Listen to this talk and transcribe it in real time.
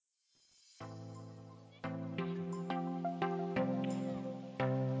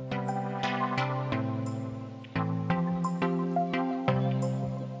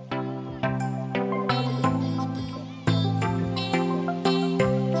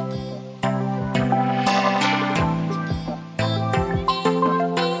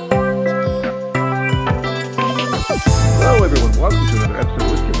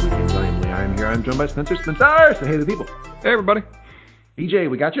I'm joined by Spencer. Spencer, say hey to the people. Hey, everybody.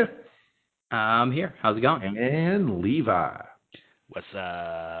 EJ, we got you. I'm here. How's it going? And Levi. What's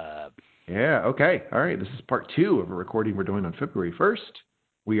up? Yeah, okay. All right, this is part 2 of a recording we're doing on February 1st.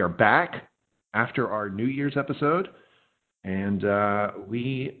 We are back after our New Year's episode, and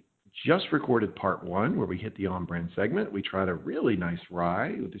we just recorded part 1 where we hit the on-brand segment. We tried a really nice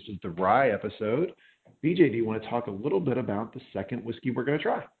rye. This is the rye episode. BJ, do you want to talk a little bit about the second whiskey we're going to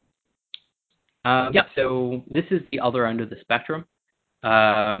try? So this is the other end of the spectrum.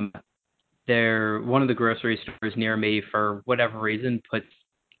 One of the grocery stores near me, for whatever reason, puts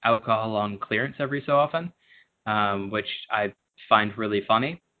alcohol on clearance every so often, which I find really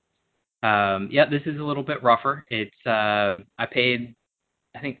funny. This is a little bit rougher. It's I paid,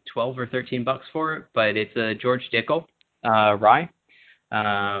 I think, $12 or $13 for it, but it's a George Dickel rye.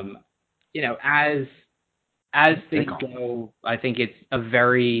 As things go, I think it's a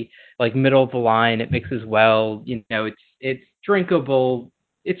very middle of the line. It mixes well. It's drinkable.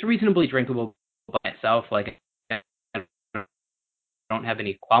 It's reasonably drinkable by itself. I don't have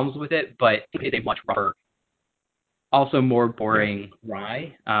any qualms with it, but it's a much rougher, also more boring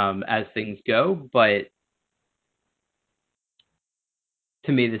rye as things go. But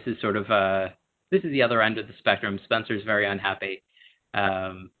to me, this is sort of this is the other end of the spectrum. Spencer's very unhappy.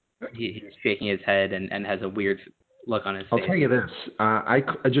 He's shaking his head and has a weird look on his face. I'll tell you this. I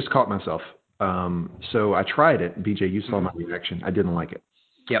just caught myself. So I tried it. BJ, you saw my reaction. I didn't like it.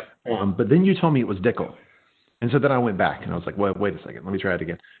 Yep. But then you told me it was Dickel. And so then I went back and I was like, wait a second. Let me try it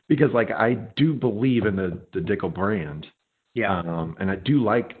again. Because I do believe in the Dickel brand. Yeah. And I do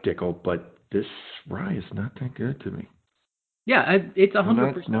like Dickel, but this rye is not that good to me. Yeah, it's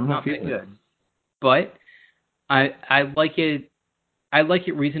 100% not that good. But I like it. I like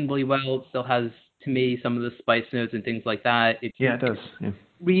it reasonably well. It still has, to me, some of the spice notes and things like that. It does. Yeah.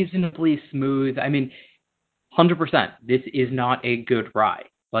 Reasonably smooth. I mean, 100%. This is not a good rye.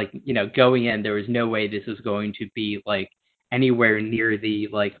 Going in, there was no way this was going to be anywhere near the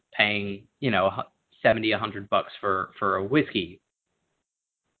paying $70, $100 for a whiskey.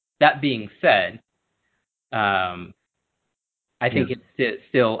 That being said, I think it's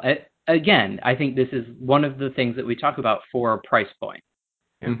still. Again, I think this is one of the things that we talk about for a price point.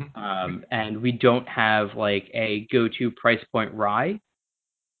 Mm-hmm. And we don't have a go-to price point rye.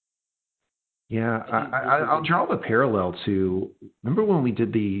 Yeah, I'll draw the parallel to, remember when we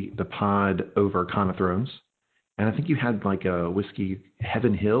did the pod over Con of Thrones? And I think you had a whiskey,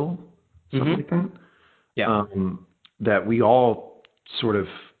 Heaven Hill, something like that? Yeah. That we all sort of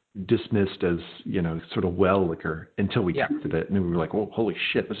dismissed as, sort of well liquor until we tasted it. And we were like, oh, holy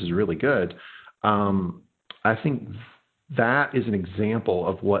shit, this is really good. I think that is an example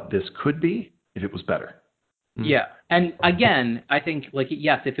of what this could be if it was better. Yeah. And again, I think,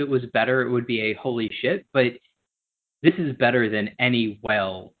 yes, if it was better, it would be a holy shit. But this is better than any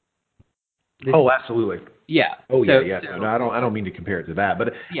well. Oh, absolutely. Yeah. Oh, yeah. No, I don't mean to compare it to that.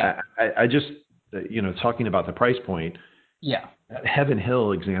 But I just, talking about the price point. Yeah. Heaven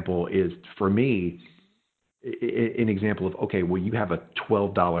Hill example is, for me, an example of, okay, well, you have a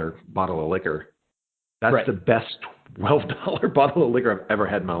 $12 bottle of liquor. That's the best $12 bottle of liquor I've ever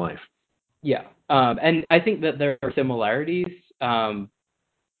had in my life. Yeah. And I think that there are similarities,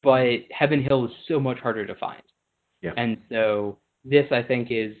 but Heaven Hill is so much harder to find. Yeah. And so this, I think,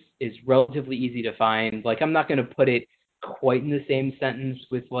 is relatively easy to find. I'm not going to put it quite in the same sentence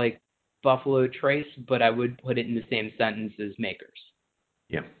with Buffalo Trace, but I would put it in the same sentence as Makers.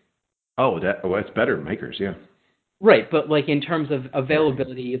 Yeah. Oh, that's better than Makers, yeah. Right, but in terms of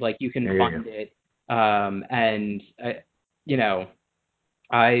availability, you can find it. And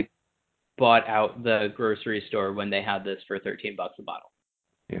I bought out the grocery store when they had this for $13 a bottle.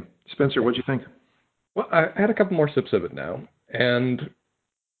 Yeah. Spencer, what'd you think? Well, I had a couple more sips of it now, and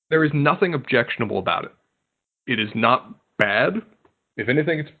there is nothing objectionable about it. It is not bad. If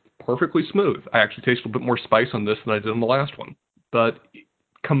anything, it's perfectly smooth. I actually taste a little bit more spice on this than I did on the last one. But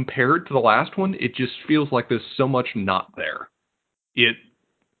compared to the last one, it just feels like there's so much not there.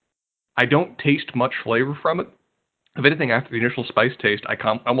 I don't taste much flavor from it. If anything, after the initial spice taste, I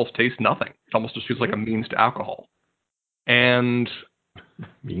almost taste nothing. It almost just feels like a means to alcohol. And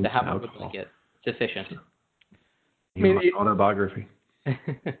means to alcohol. Like it. Sufficient. Autobiography.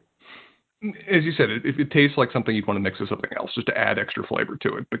 As you said, it tastes like something you'd want to mix with something else, just to add extra flavor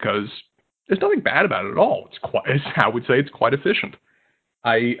to it, because there's nothing bad about it at all. I would say it's quite efficient.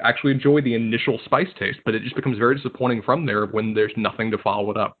 I actually enjoy the initial spice taste, but it just becomes very disappointing from there when there's nothing to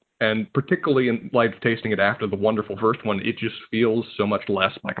follow it up. And particularly in light of tasting it after the wonderful first one, it just feels so much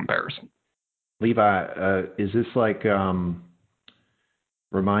less by comparison. Levi, is this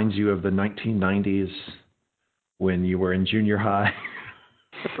reminds you of the 1990s when you were in junior high,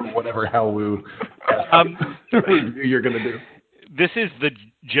 or whatever Hellwoo review you're going to do. This is the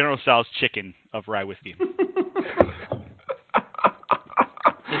General Tso's chicken of rye whiskey.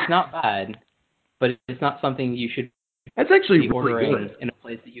 It's not bad, but it's not something you should That's actually be really ordering good. in a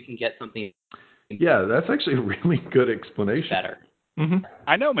place that you can get something Yeah, that's actually a really good explanation. better. Mm-hmm.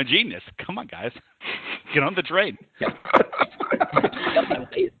 I know I'm a genius. Come on, guys. Get on the train.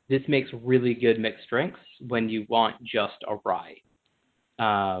 This makes really good mixed drinks when you want just a rye.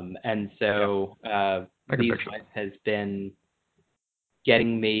 And so these guys has been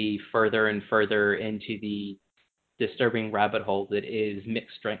getting me further and further into the disturbing rabbit hole that is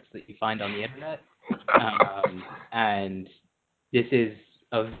mixed drinks that you find on the internet. And this is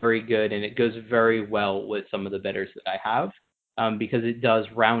a very good, and it goes very well with some of the bitters that I have, because it does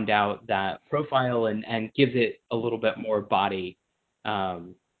round out that profile and gives it a little bit more body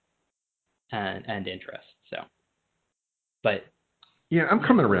and interest. So, but Yeah, I'm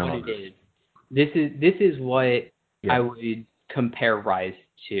coming around what on it this. is. This is what Yeah. I would compare Rise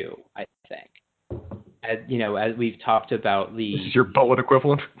to, I think. As as we've talked about This is your bullet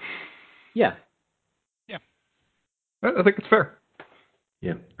equivalent. Yeah. I think it's fair.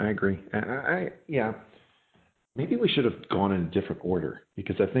 Yeah, I agree. Yeah. Maybe we should have gone in a different order,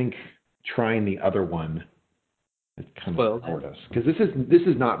 because I think trying the other one has kind of hurt us. Because this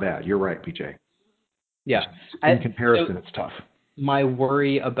is not bad. You're right, PJ. Yeah. In comparison, it's tough. My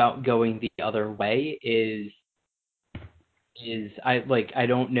worry about going the other way is I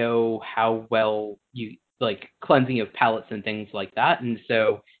don't know how well you cleansing of palates and things like that, and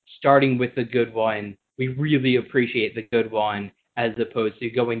so starting with the good one, we really appreciate the good one, as opposed to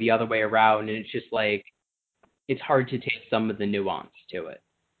going the other way around, and it's just it's hard to take some of the nuance to it.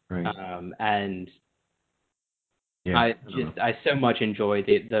 Right. And yeah, I so much enjoy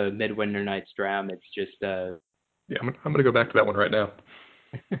the Midwinter Nights Dram. It's just Yeah, I'm gonna go back to that one right now.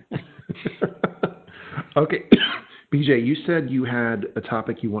 Okay. BJ, you said you had a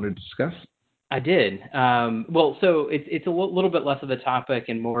topic you wanted to discuss? I did. Well, so it's a little bit less of a topic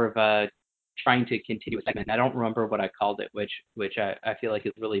and more of a trying to continue a segment. I don't remember what I called it, which I feel like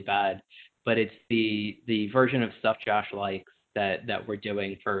is really bad, but it's the version of stuff Josh likes that we're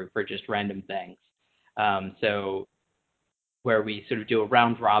doing for just random things. So where we sort of do a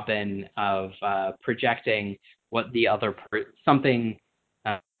round robin of projecting what the other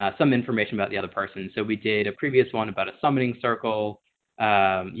some information about the other person. So we did a previous one about a summoning circle,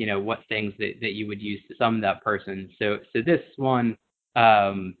 what things that you would use to summon that person. So this one,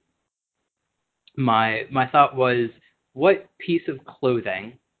 my thought was, what piece of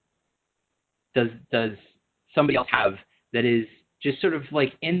clothing does somebody else have that is just sort of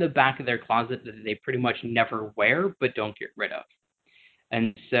in the back of their closet that they pretty much never wear but don't get rid of?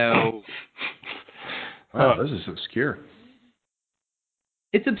 And so wow, this is obscure.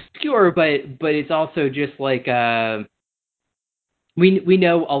 It's obscure, but it's also just we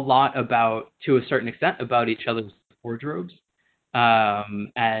know a lot about, to a certain extent, about each other's wardrobes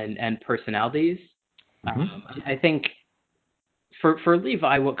and personalities. Mm-hmm. I think for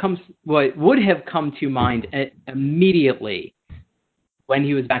Levi, what would have come to mind immediately when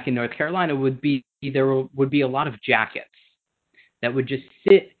he was back in North Carolina would be there would be a lot of jackets that would just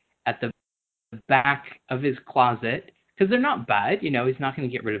sit at the back of his closet, because they're not bad. He's not going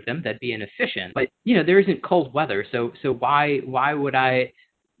to get rid of them. That'd be inefficient. But there isn't cold weather, so why would I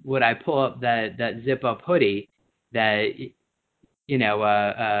pull up that zip up hoodie that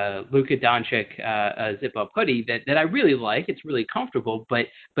Luka Doncic zip up hoodie that I really like. It's really comfortable, but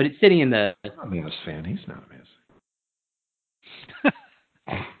it's sitting in the. I'm not a Mavs fan. He's not a Mavs.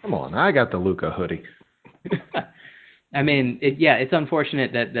 Come on, I got the Luka hoodie. I mean, it's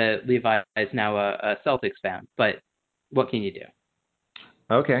unfortunate that Levi is now a Celtics fan, but what can you do?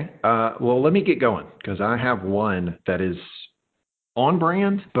 Okay. Well, let me get going, because I have one that is on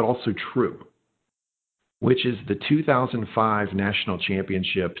brand but also true, which is the 2005 National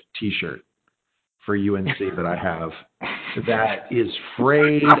Championship T-shirt for UNC that I have. That is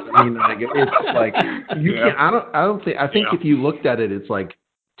frayed. I mean, it's like you can't. I don't think. I think if you looked at it, it's like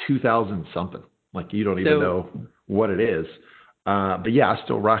 2000 something. Like you don't even know what it is. But yeah, I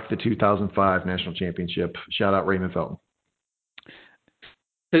still rock the 2005 National Championship. Shout out Raymond Felton.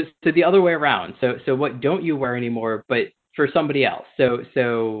 So the other way around. So what don't you wear anymore, but for somebody else?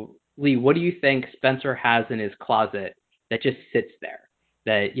 So Lee, what do you think Spencer has in his closet that just sits there,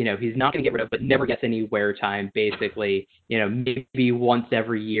 that he's not going to get rid of, but never gets any wear time? Basically, maybe once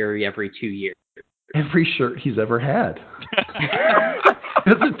every year, every 2 years. every shirt he's ever had.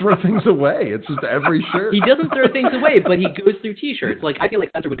 He doesn't throw things away. It's just every shirt. He doesn't throw things away, but he goes through T-shirts. Like I feel like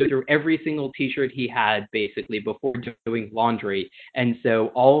Spencer would go through every single T-shirt he had basically before doing laundry, and so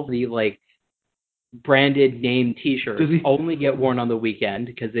all of the like branded name T-shirts only get worn on the weekend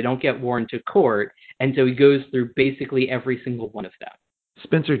because they don't get worn to court, and so he goes through basically every single one of them.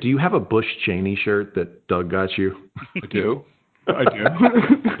 Spencer, do you have a Bush Cheney shirt that Doug got you? I do. I do.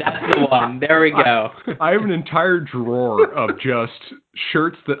 That's the one. There we go. I have an entire drawer of just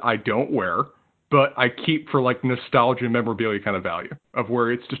shirts that I don't wear, but I keep for like nostalgia and memorabilia kind of value, of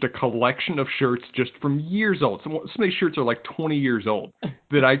where it's just a collection of shirts just from years old. Some of these shirts are like 20 years old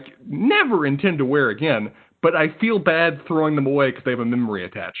that I never intend to wear again, but I feel bad throwing them away because they have a memory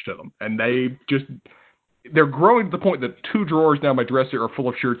attached to them. And they're growing to the point that 2 drawers down my dresser are full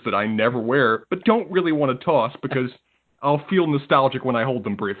of shirts that I never wear, but don't really want to toss because I'll feel nostalgic when I hold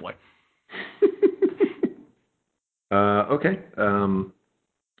them briefly. Okay.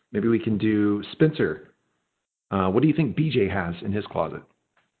 Maybe we can do Spencer. What do you think BJ has in his closet?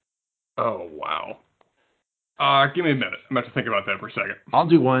 Oh, wow. Give me a minute. I'm going to have to think about that for a second. I'll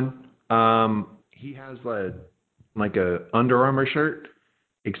do one. He has like a Under Armour shirt,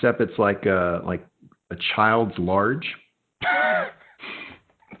 except it's like a child's large.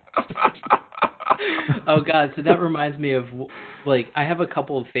 Oh God! So that reminds me of like I have a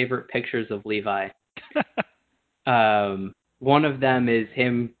couple of favorite pictures of Levi. One of them is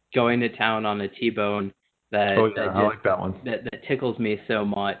him going to town on a T-bone. I like that one. That tickles me so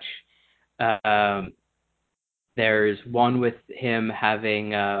much. There's one with him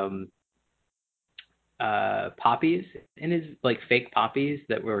having poppies in his like fake poppies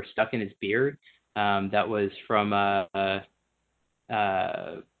that were stuck in his beard. That was from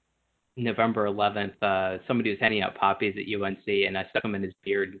November 11th. Somebody was handing out poppies at UNC, and I stuck them in his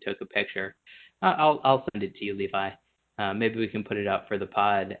beard and took a picture. I'll send it to you, Levi. Maybe we can put it up for the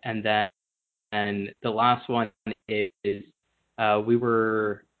pod. And the last one is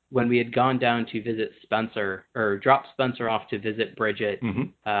when we had gone down to visit Spencer, or dropped Spencer off to visit Bridget. Mm-hmm.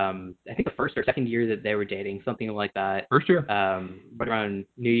 I think the first or second year that they were dating, something like that. First year. Right around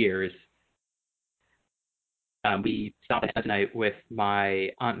New Year's. We stopped at night with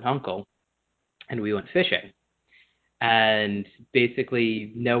my aunt and uncle, and we went fishing. And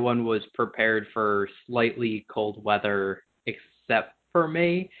basically, no one was prepared for slightly cold weather except for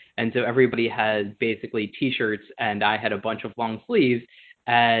me. And so everybody had basically T-shirts, and I had a bunch of long sleeves,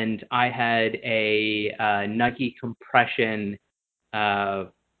 and I had a Nike compression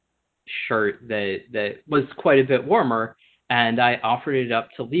shirt that was quite a bit warmer, and I offered it up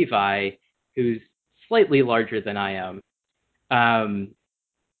to Levi, who's slightly larger than I am.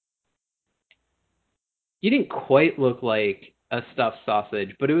 You didn't quite look like a stuffed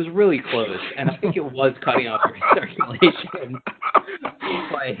sausage, but it was really close, and I think it was cutting off your circulation.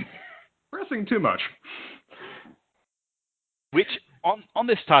 Like, pressing too much. Which on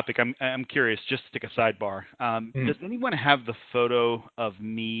this topic, I'm curious. Just to take a sidebar. Does anyone have the photo of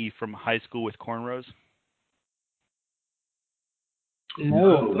me from high school with cornrows?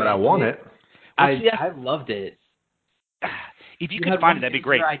 No, but I want it. I loved it. If you could find it, that'd be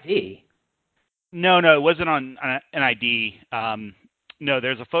great. Your ID. No, it wasn't on an ID. No,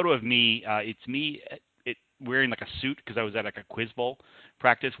 there's a photo of me. It's me wearing like a suit because I was at like a quiz bowl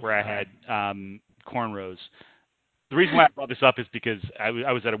practice where I had cornrows. The reason why I brought this up is because I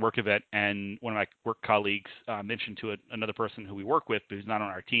was at a work event, and one of my work colleagues mentioned to another person who we work with, who's not on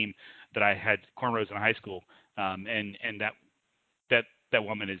our team, that I had cornrows in high school, and that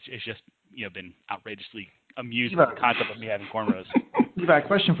woman has just been outrageously amused with the concept of me having cornrows. Levi,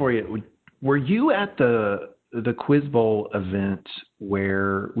 question for you: were you at the Quiz Bowl event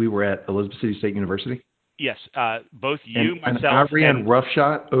where we were at Elizabeth City State University? Yes, both you, and myself, I ran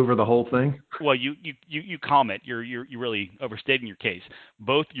roughshod over the whole thing. Well, you comment. You're really overstating your case.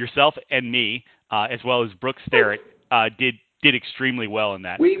 Both yourself and me, as well as Brooke Sterrett, did extremely well in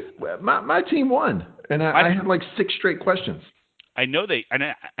that. My team won, and I had like 6 straight questions. I know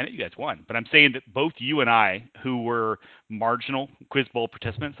you guys won, but I'm saying that both you and I, who were marginal Quiz Bowl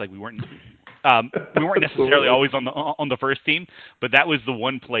participants, like we weren't necessarily always on the first team, but that was the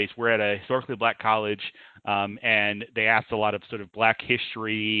one place. We're at a historically black college, and they asked a lot of sort of black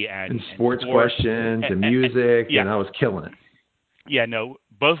history and sports questions and music, and I was killing it. Yeah, no,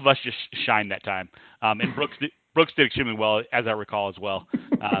 both of us just shined that time, and Brooks did extremely well, as I recall as well,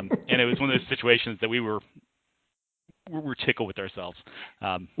 and it was one of those situations that we were tickled with ourselves.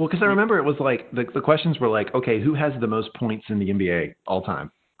 Well, because I remember it was like the questions were like, okay, who has the most points in the NBA all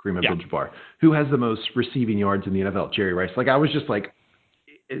time? Kareem Abdul-Jabbar. Who has the most receiving yards in the NFL? Jerry Rice. Like I was just like,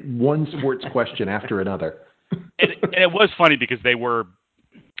 one sports question after another. And it was funny because they were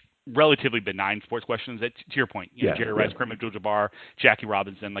relatively benign sports questions. That, to your point, Jerry Rice, Kareem Abdul-Jabbar, Jackie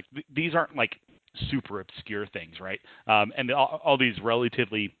Robinson, like these aren't like super obscure things, right? And all these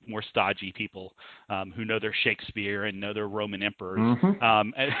relatively more stodgy people who know their Shakespeare and know their Roman emperors,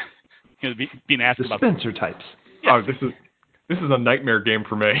 and, being asked the about Spencer types. Yeah. Oh, this is a nightmare game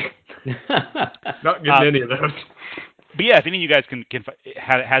for me. Not getting any of those. But yeah, if any of you guys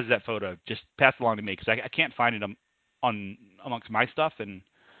has that photo, just pass it along to me because I can't find it on amongst my stuff, and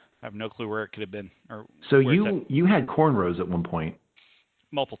I have no clue where it could have been. So you had cornrows at one point.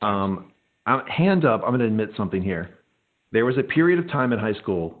 Multiple times. Hand up, I'm going to admit something here. There was a period of time in high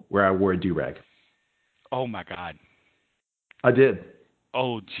school where I wore a do-rag. Oh my God. I did.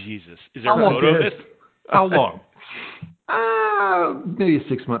 Oh Jesus. Is there a photo of this? How long? Maybe a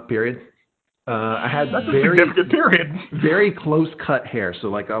 6-month period. I had That's a significant period. very close cut hair, so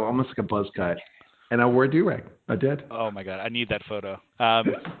like almost like a buzz cut, and I wore a do-rag. I did. Oh my God, I need that photo.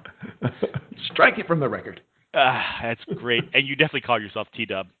 Strike it from the record. That's great, and you definitely call yourself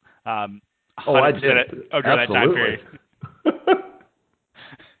T-Dub. I did. During that time period.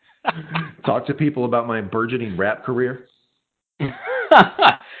 Talk to people about my burgeoning rap career.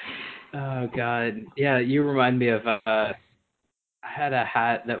 Oh God, yeah, you remind me of. I had a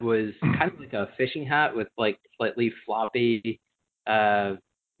hat that was kind of like a fishing hat with like slightly floppy,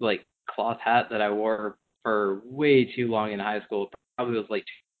 like cloth hat that I wore for way too long in high school. Probably was like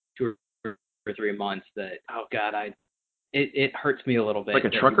 2 or 3 months. That it hurts me a little bit. Like a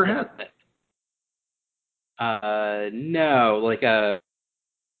trucker hat? No, like a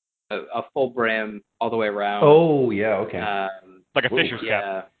full brim all the way around. Oh yeah, okay. Like a fisher's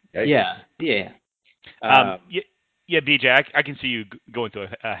cap. Yeah. BJ, I can see you going through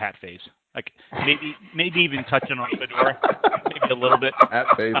a hat phase. Like maybe even touching on a fedora, maybe a little bit. Hat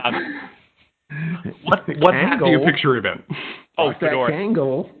phase. What hat do you picture him in? Oh, fedora.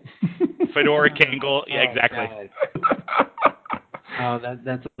 Kangol. Fedora, Kangol. Yeah, exactly. Oh,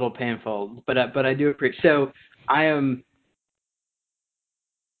 that's a little painful, but I do appreciate. So I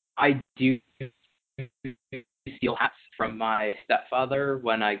do steal hats from my stepfather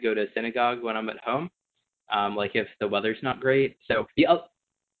when I go to synagogue when I'm at home. Like if the weather's not great. So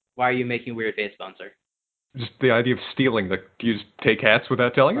why are you making weird face, Spencer? Just the idea of stealing. Do you just take hats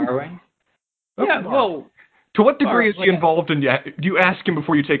without telling him? Borrowing? Yeah, well. To what degree is he involved in? Do you ask him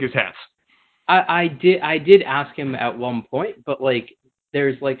before you take his hats? I did ask him at one point, but like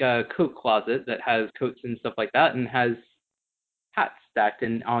there's like a coat closet that has coats and stuff like that, and has hats stacked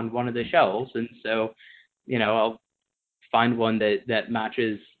on one of the shelves, and so I'll find one that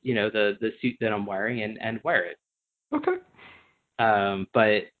matches the suit that I'm wearing and wear it. Okay.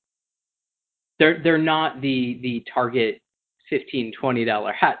 But they're not the Target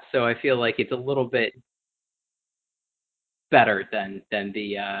 $15-$20 hats, so I feel like it's a little bit better than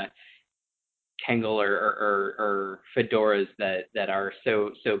the Kangol or fedoras that are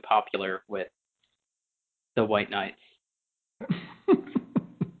so popular with the White Knights.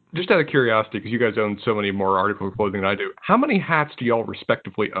 Just out of curiosity, because you guys own so many more articles of clothing than I do, how many hats do y'all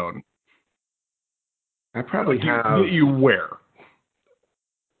respectively own? I probably have. You wear?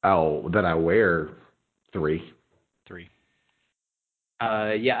 Oh, that I wear 3.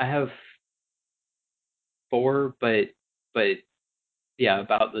 Yeah, I have 4, but yeah,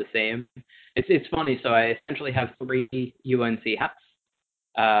 about the same. It's funny. So I essentially have 3 UNC hats.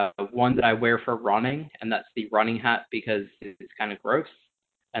 One that I wear for running, and that's the running hat because it's kind of gross.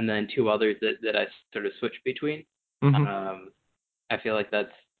 And then 2 others that I sort of switch between. Mm-hmm. I feel like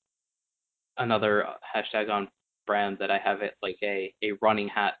that's another hashtag on brand that I have it like a running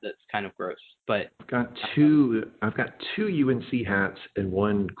hat that's kind of gross. But I've got 2 UNC hats and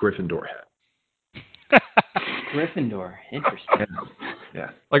 1 Gryffindor hat. Gryffindor, interesting.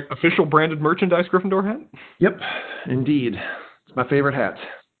 Yeah. Like official branded merchandise Gryffindor hat? Yep, indeed. It's my favorite hat.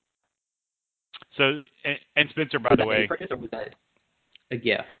 So, and Spencer, by the way. Or was that a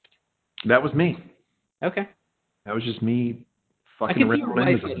gift? That was me. Okay. That was just me fucking I can around. see your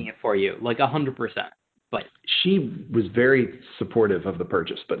wife getting it for you, like 100%. But she was very supportive of the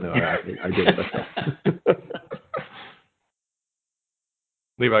purchase, but no, I did it myself.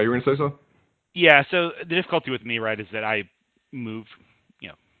 Levi, you were going to say so? Yeah, so the difficulty with me, right, is that I move,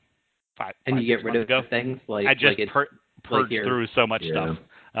 5 and you get rid of ago. things like I just purged through so much Yeah. stuff.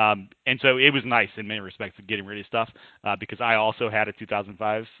 And so it was nice in many respects of getting rid of stuff because I also had a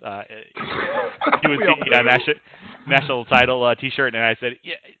 2005 national title T-shirt, and I said,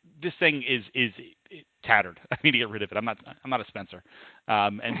 yeah, this thing is tattered. I need to get rid of it. I'm not a Spencer,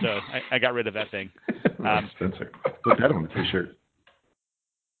 and so I got rid of that thing. Spencer, put that on the T-shirt.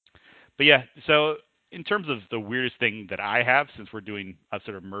 But yeah, so in terms of the weirdest thing that I have, since we're doing a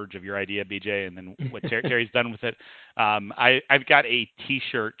sort of merge of your idea, BJ, and then what Terry's done with it, I've got a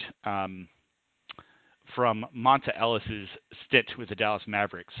T-shirt from Monta Ellis's stint with the Dallas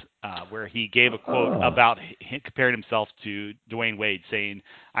Mavericks, where he gave a quote about comparing himself to Dwayne Wade, saying,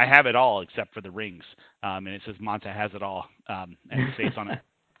 "I have it all except for the rings," and it says Monta has it all, and his face on it.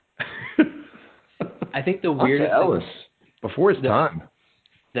 I think the Monta weirdest Ellis, before his time.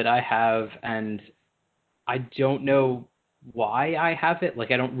 that I have, and I don't know why I have it.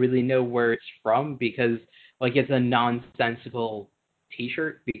 Like, I don't really know where it's from, because like it's a nonsensical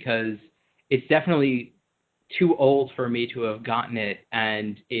T-shirt, because it's definitely too old for me to have gotten it,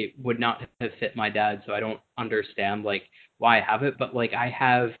 and it would not have fit my dad. So I don't understand like why I have it. But like I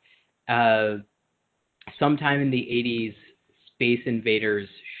have sometime in the 80s Space Invaders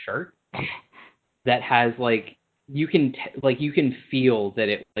shirt that has like you can feel that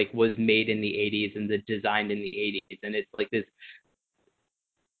it like was made in the 80s and the designed in the 80s, and it's like this.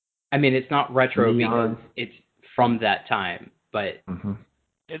 I mean, it's not retro because it's from that time, but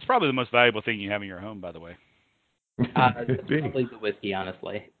it's probably the most valuable thing you have in your home, by the way. It's probably the whiskey,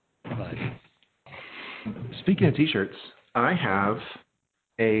 honestly. But speaking of T-shirts, I have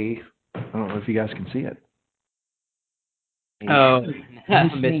I don't know if you guys can see it. Oh,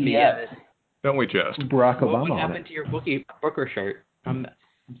 miss me yet. Don't we just? Barack Obama. What happened to your Booker shirt? I'm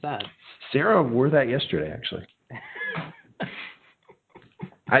sad. Sarah wore that yesterday, actually.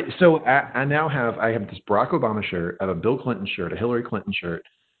 I now have this Barack Obama shirt, I have a Bill Clinton shirt, a Hillary Clinton shirt,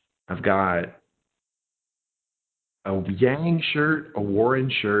 I've got a Yang shirt, a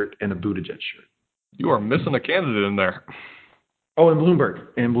Warren shirt, and a Buttigieg shirt. You are missing a candidate in there. Oh, and Bloomberg.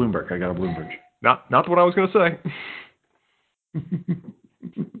 I got a Bloomberg. Not what I was going to say.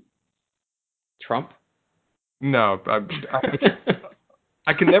 Trump? No,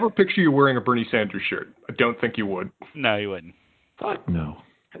 I can never picture you wearing a Bernie Sanders shirt. I don't think you would. No, you wouldn't. Fuck no.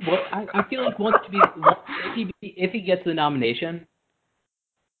 Well, I feel like if he gets the nomination,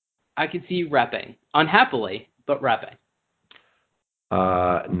 I could see you repping. Unhappily, but repping.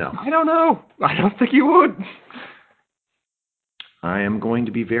 No. I don't know. I don't think you would. I am going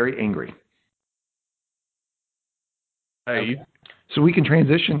to be very angry. Hey. So we can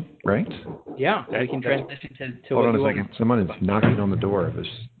transition, right? Yeah, we can transition to Hold on a second. Someone is knocking on the door of this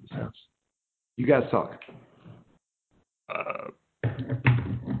house. You guys talk.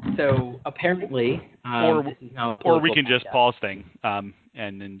 So apparently, this is now or we can just pause thing, and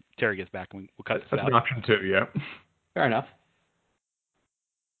then Terry gets back and we'll cut this out. That's an option too, yeah. Fair enough.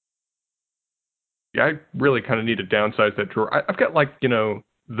 Yeah, I really kind of need to downsize that drawer. I've got like,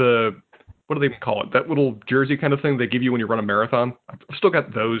 the, what do they even call it? That little jersey kind of thing they give you when you run a marathon. I've still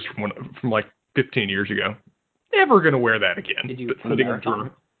got those from like 15 years ago. Never going to wear that again. Did you run a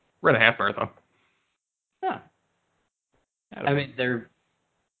marathon? Ran a half marathon. Yeah. I mean, they're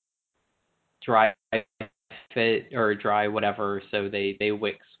dry fit or dry whatever, so they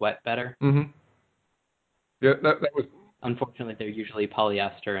wick sweat better. Mm-hmm. Yeah, that was... Unfortunately, they're usually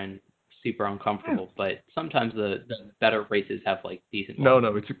polyester and super uncomfortable, but sometimes the better races have like decent ones.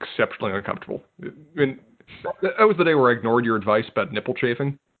 No, it's exceptionally uncomfortable. I mean, that was the day where I ignored your advice about nipple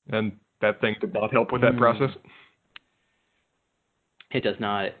chafing, and that thing did not help with that process. It does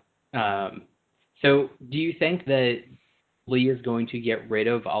not. So do you think that Lee is going to get rid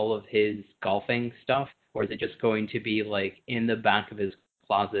of all of his golfing stuff, or is it just going to be like in the back of his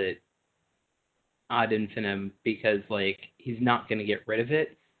closet ad infinitum, because like he's not going to get rid of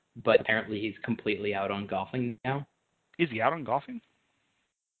it, but apparently he's completely out on golfing now? Is he out on golfing?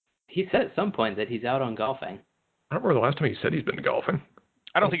 He said at some point that he's out on golfing. I don't remember the last time he said he's been golfing.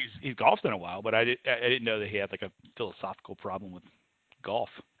 I don't think he's golfed in a while, but I didn't know that he had like a philosophical problem with golf.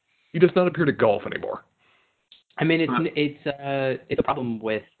 He does not appear to golf anymore. I mean, it's a problem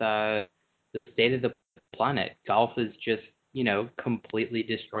with the state of the planet. Golf is just, completely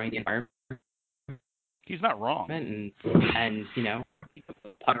destroying the environment. He's not wrong. And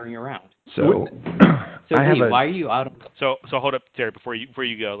puttering around. So Lee, why are you out on... So hold up, Terry, before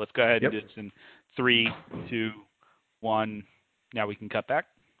you go. Let's go ahead and do this in 3, 2, 1. Now we can cut back.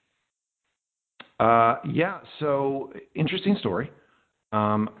 So interesting story.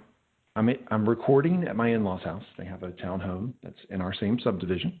 I'm recording at my in-laws' house. They have a townhome that's in our same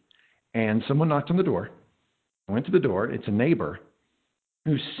subdivision, and someone knocked on the door. I went to the door. It's a neighbor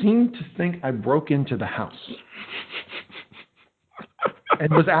who seemed to think I broke into the house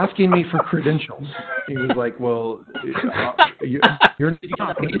and was asking me for credentials. He was like, "Well, you're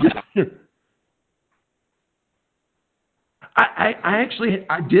not." I actually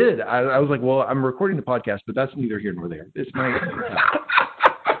did. I was like, "Well, I'm recording the podcast, but that's neither here nor there." It's my.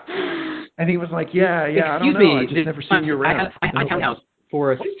 And he was like, yeah, I don't Excuse know. me, I just never seen you I around. have my townhouse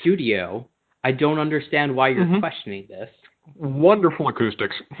for a studio. I don't understand why you're Mhm. questioning this. Wonderful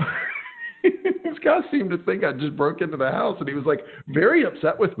acoustics. This guy seemed to think I just broke into the house, and he was like very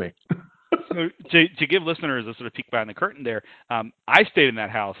upset with me. So to give listeners a sort of peek behind the curtain there, I stayed in that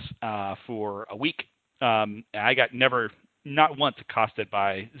house for a week. I got not once accosted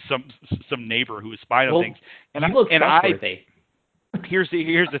by some neighbor who was spying on things. And you look trustworthy. Here's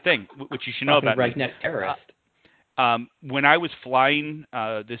the thing, which you should know about me. Redneck terrorist. When I was flying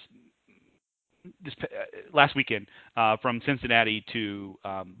this last weekend from Cincinnati to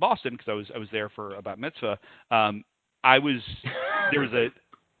Boston, because I was there for a bat mitzvah,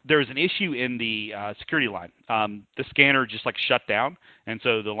 there was an issue in the security line. The scanner just like shut down, and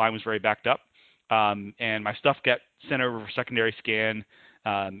so the line was very backed up. And my stuff got sent over for secondary scan.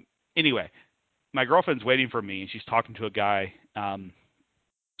 Anyway, my girlfriend's waiting for me, and she's talking to a guy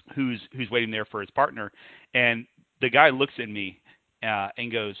who's waiting there for his partner, and the guy looks at me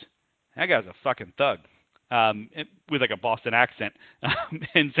and goes, "That guy's a fucking thug," with like a Boston accent.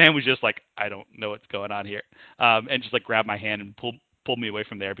 And Sam was just like, "I don't know what's going on here," and just like grabbed my hand and pulled me away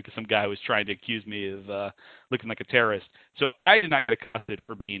from there because some guy was trying to accuse me of looking like a terrorist. So I did not get accosted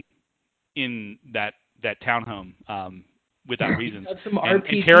for being in that townhome without reasons. Some and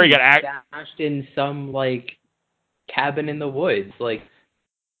RPG Terry got stashed in some like cabin in the woods. Like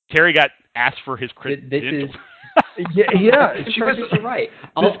Terry got asked for his this is. Yeah. She was right.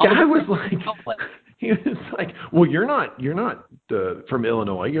 This guy was like, he was like, well, you're not from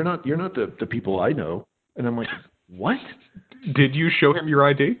Illinois. You're not the people I know. And I'm like, what? Did you show him your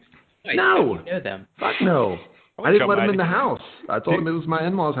ID? No. You know them. Fuck no. I didn't let him in the house. I told him it was my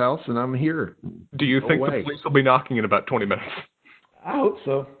in-laws' house, and I'm here. Do you think the police will be knocking in about 20 minutes? I hope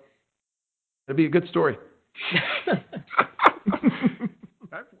so. That'd be a good story.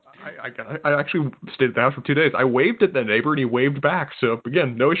 I actually stayed at the house for 2 days. I waved at the neighbor, and he waved back. So,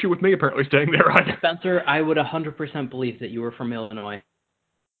 again, no issue with me apparently staying there either. Spencer, I would 100% believe that you were from Illinois.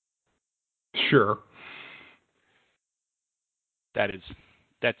 Sure. That's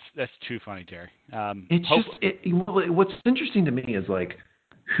too funny, Terry. It's what's interesting to me is like,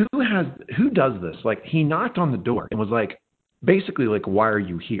 who does this? Like, he knocked on the door and was like, basically like, why are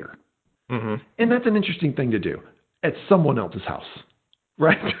you here? Mm-hmm. And that's an interesting thing to do at someone else's house,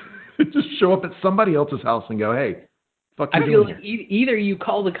 right? Just show up at somebody else's house and go, hey, fuck you. I feel like either you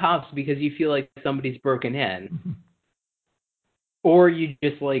call the cops because you feel like somebody's broken in, or you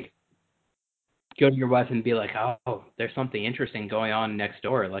just like go to your wife and be like, oh, there's something interesting going on next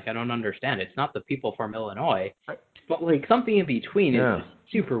door. Like, I don't understand. It's not the people from Illinois, but like something in between is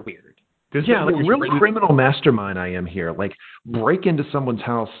super weird. Like really criminal mastermind I am here. Like, break into someone's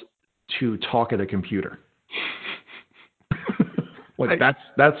house to talk at a computer. Like,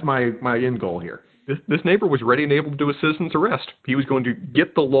 that's my end goal here. This neighbor was ready and able to do a citizen's arrest. He was going to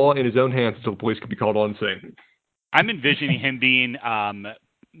get the law in his own hands until the police could be called on scene. I'm envisioning him being,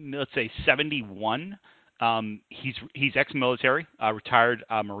 let's say, 71. He's ex-military, retired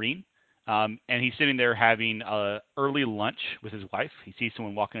Marine, and he's sitting there having early lunch with his wife. He sees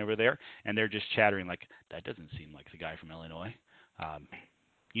someone walking over there, and they're just chattering like, "That doesn't seem like the guy from Illinois."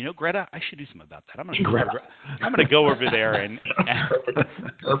 You know, Greta, I should do something about that. I'm gonna go over there and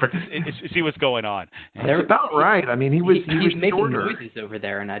Perfect. see what's going on. That's about right. I mean, he was making shorter. noises over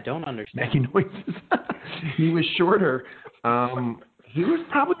there, and I don't understand. Making noises. He was shorter. He was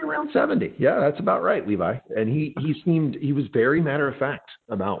probably around 70. Yeah, that's about right, Levi. And he was very matter of fact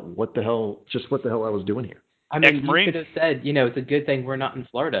about what the hell I was doing here. I mean, you could have said, it's a good thing we're not in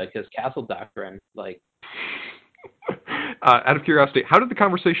Florida because Castle Doctrine, like. Out of curiosity, how did the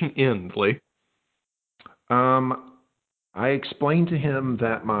conversation end, Lee? I explained to him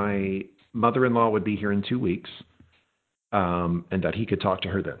that my mother-in-law would be here in 2 weeks, and that he could talk to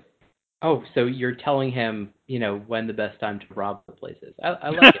her then. Oh, so you're telling him, when the best time to rob the place is. I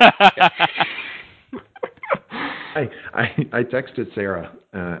like it. I texted Sarah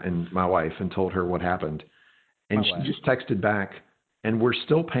and my wife and told her what happened, and she just texted back, and we're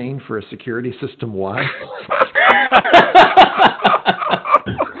still paying for a security system. Why?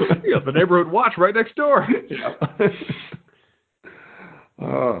 You got the neighborhood watch right next door.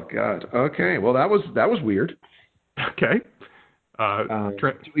 Oh God. Okay. Well, that was weird. Okay.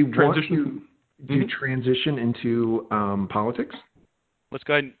 Do we transition? Want to transition into politics? Let's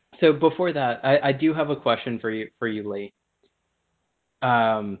go ahead. So before that, I do have a question for you, Lee.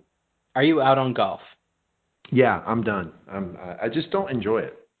 Are you out on golf? Yeah, I'm done. I just don't enjoy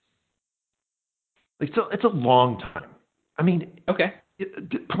it. It's a long time. I mean, okay,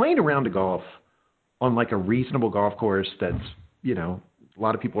 playing around a golf on like a reasonable golf course that's a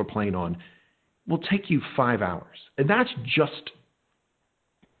lot of people are playing on will take you 5 hours. And that's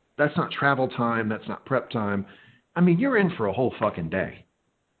not travel time. That's not prep time. I mean, you're in for a whole fucking day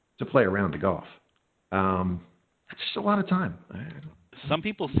to play a round of golf. That's just a lot of time. Some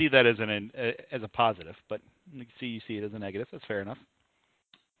people see that as a positive, but you see it as a negative. That's fair enough.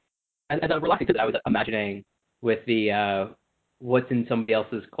 And relaxing, because I was imagining with the what's in somebody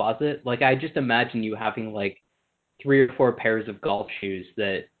else's closet. Like, I just imagine you having like 3 or 4 pairs of golf shoes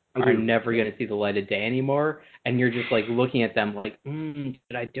that are never going to see the light of day anymore, and you're just like looking at them like,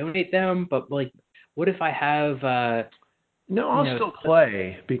 should I donate them? But like, what if I have? No, I'll still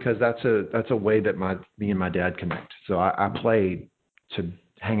play because that's a way that me and my dad connect. So I play to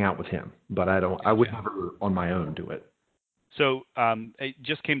hang out with him, but I would never on my own do it. So it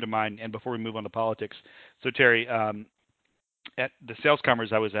just came to mind, and before we move on to politics, so Terry, at the sales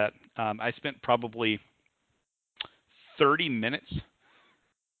conference I was at, I spent probably 30 minutes.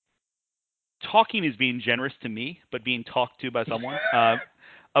 Talking is being generous to me, but being talked to by someone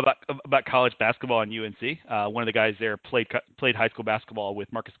about college basketball and UNC. One of the guys there played high school basketball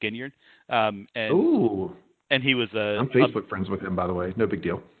with Marcus Ginyard. And he was I'm Facebook friends with him, by the way. No big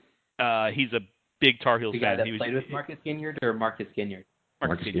deal. He's a big Tar Heels fan. The guy that played with Marcus Ginyard or Marcus Ginyard?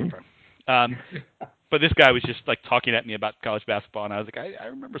 Marcus Ginyard. But this guy was just like talking at me about college basketball, and I was like, I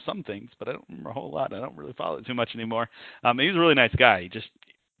remember some things, but I don't remember a whole lot. I don't really follow it too much anymore. And he was a really nice guy. He just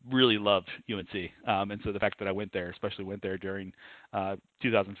really loved UNC. And so the fact that I went there, especially went there during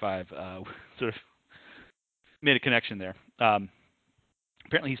 2005, sort of made a connection there.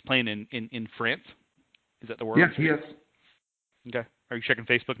 Apparently he's playing in France. Is that the word? Yes, he is. Okay. Are you checking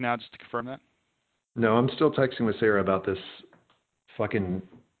Facebook now just to confirm that? No, I'm still texting with Sarah about this fucking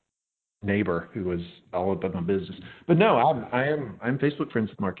neighbor who was all about my business. But no, I'm Facebook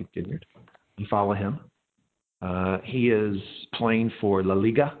friends with Marcus Ginyard. You follow him. He is playing for La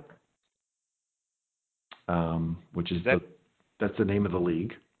Liga, which is that's the name of the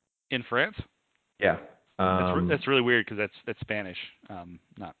league in France. Yeah, that's really weird because that's Spanish,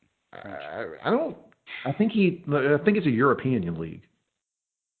 not French. I think it's a European league,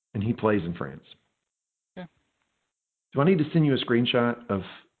 and he plays in France. Yeah. Do I need to send you a screenshot of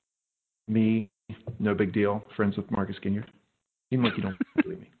me? No big deal. Friends with Marcus Ginyard. Seem like you don't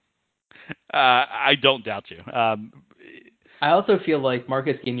believe me. I don't doubt you. I also feel like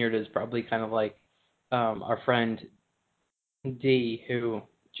Marcus Ginyard is probably kind of like our friend D, who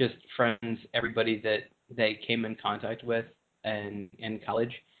just friends everybody that they came in contact with in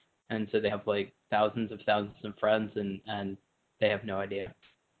college, and so they have like thousands of friends, and they have no idea.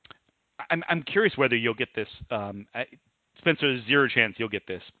 I'm curious whether you'll get this. Spencer, there's zero chance you'll get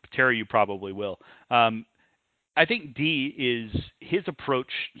this. Terry, you probably will. I think D is his approach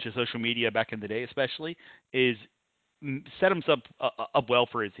to social media back in the day, especially, is set himself up well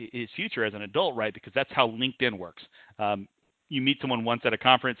for his future as an adult, right? Because that's how LinkedIn works. You meet someone once at a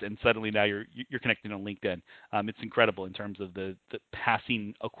conference, and suddenly now you're connecting on LinkedIn. It's incredible in terms of the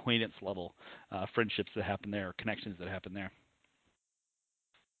passing acquaintance level friendships that happen there, or connections that happen there.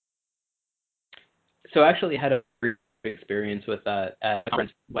 So I actually had a experience with that at a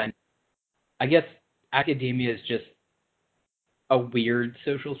conference when I guess academia is just a weird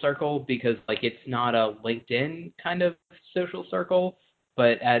social circle because like it's not a LinkedIn kind of social circle,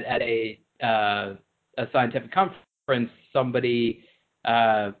 but at a scientific conference, somebody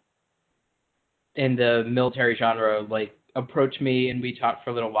in the military genre like approached me and we talked for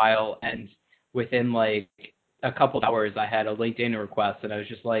a little while, and within like a couple of hours I had a LinkedIn request, and I was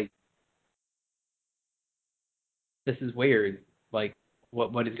just like, this is weird. Like,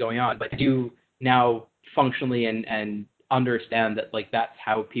 what is going on? But I do now functionally and understand that like that's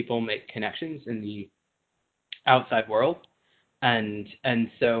how people make connections in the outside world, and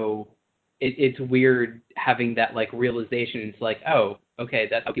so it's weird having that like realization. It's like, oh, okay,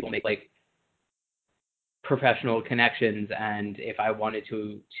 that's how people make like professional connections. And if I wanted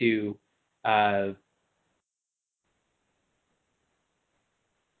to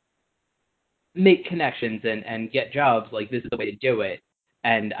make connections and get jobs, like this is the way to do it.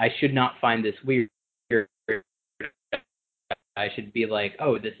 And I should not find this weird. I should be like,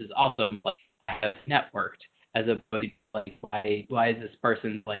 oh, this is awesome. Like, I have networked, as opposed to like, why is this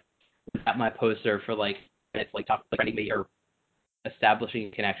person like at my poster for like it's like talking like me or establishing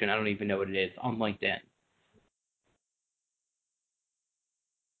a connection? I don't even know what it is on LinkedIn.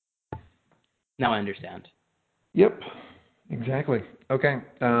 Now I understand. Yep, exactly. Okay.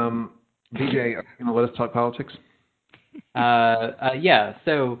 BJ, are you going to let us talk politics? Yeah.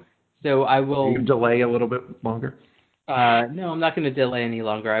 So I will. Can you delay a little bit longer? No, I'm not going to delay any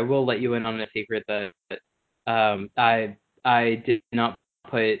longer. I will let you in on a secret that I did not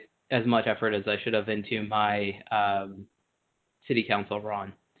put as much effort as I should have into my city council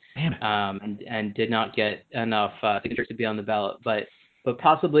run. Damn it. And did not get enough signatures to be on the ballot, but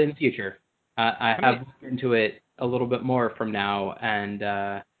possibly in the future. I have looked into it a little bit more from now, and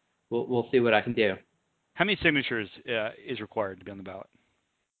we'll see what I can do. How many signatures is required to be on the ballot?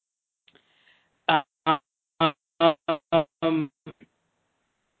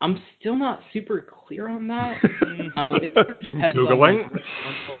 I'm still not super clear on that. Googling.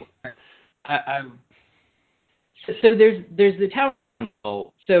 So there's the town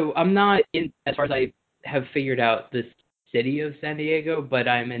council. So I'm not in, as far as I have figured out, the city of San Diego, but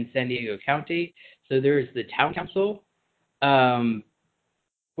I'm in San Diego County. So there's the town council,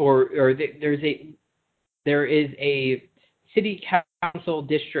 there is a city council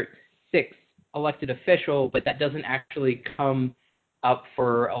District 6 elected official, but that doesn't actually come up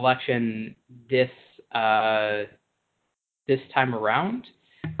for election this time around.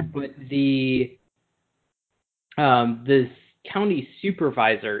 But the county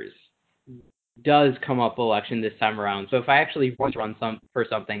supervisors does come up election this time around. So if I actually want to run for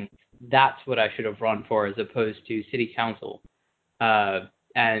something, that's what I should have run for, as opposed to city council.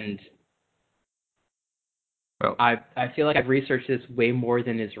 And well, I feel like I've researched this way more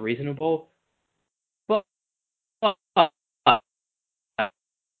than is reasonable. But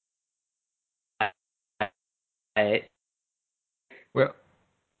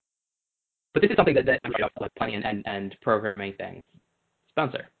this is something that I'm like planning and programming things.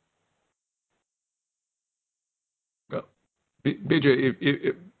 Spencer. Well, BJ,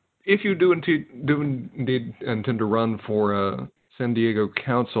 if you do indeed intend to run for San Diego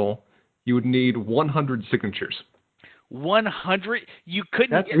Council, you would need 100 signatures. 100? You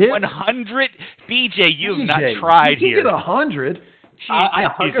couldn't That's get it? 100? BJ, you've not tried you here. Get 100.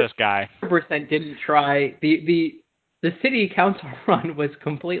 Jesus, guy. 100% didn't try. The city council run was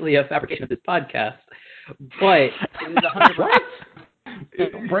completely a fabrication of this podcast, but it was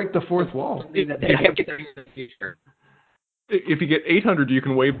 100%. Don't break the fourth wall. If you get 800, you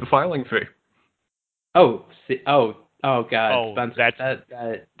can waive the filing fee. Oh God, Oh, Spencer,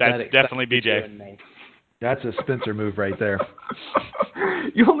 that's definitely BJ. That's a Spencer move right there.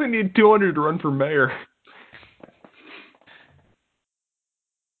 You only need 200 to run for mayor.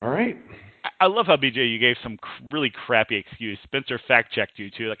 All right. I love how BJ, you gave some really crappy excuse. Spencer fact checked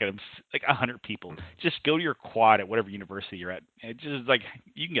you too, like 100 people. Just go to your quad at whatever university you're at. It just like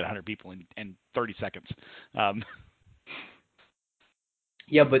you can get 100 people in 30 seconds.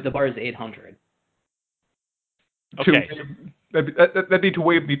 Yeah, but the bar is 800. Okay. That'd be to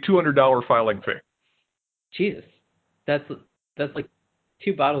waive the $200 filing fee. Jesus, that's like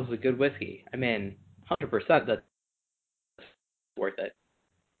 2 bottles of good whiskey. I mean, 100% that's worth it.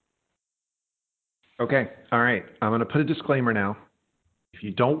 Okay. All right. I'm going to put a disclaimer now. If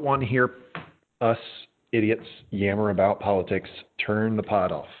you don't want to hear us idiots yammer about politics, turn the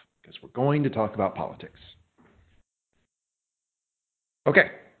pod off, because we're going to talk about politics.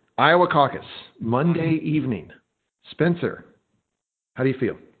 Okay. Iowa caucus, Monday evening. Spencer, how do you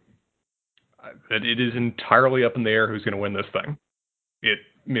feel? That it is entirely up in the air who's going to win this thing.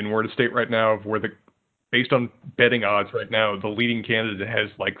 We're at a state right now of where based on betting odds right now, the leading candidate has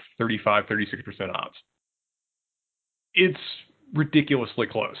like 35, 36% odds. It's ridiculously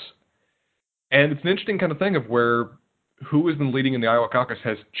close. And it's an interesting kind of thing of where who has been leading in the Iowa caucus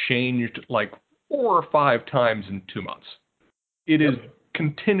has changed like 4 or 5 times in 2 months. It is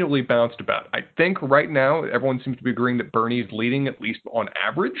continually bounced about. I think right now everyone seems to be agreeing that Bernie's leading, at least on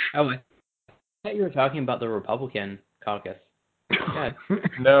average. Oh, I thought you were talking about the Republican caucus.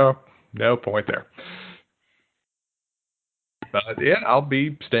 No point there. But yeah, I'll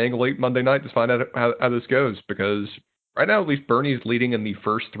be staying late Monday night to find out how this goes, because right now at least Bernie's leading in the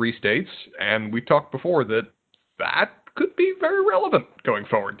first 3 states, and we talked before that could be very relevant going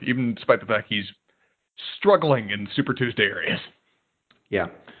forward, even despite the fact he's struggling in Super Tuesday areas. Yeah,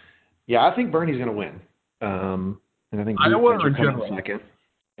 I think Bernie's going to win, and I think Iowa Buttigieg or will come general? in second,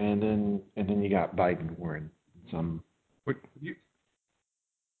 and then you got Biden wearing some.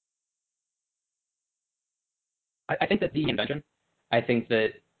 I think that the convention, I think that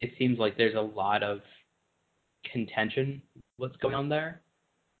it seems like there's a lot of contention. What's going on there?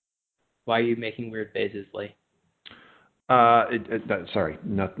 Why are you making weird faces, Lee? Sorry,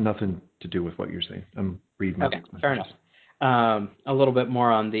 nothing to do with what you're saying. I'm reading. Okay, fair enough. A little bit more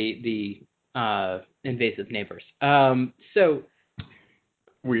on the invasive neighbors. So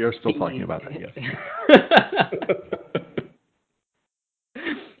we are still talking about that, yes.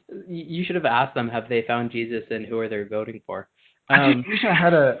 You should have asked them, have they found Jesus and who are they voting for? I just wish I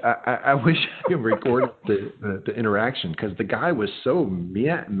had I wish I could record the interaction because the guy was so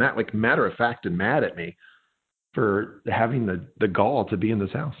matter of fact and mad at me for having the gall to be in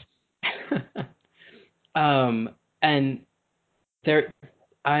this house. And there,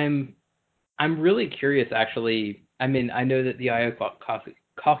 I'm really curious, actually. I mean, I know that the Iowa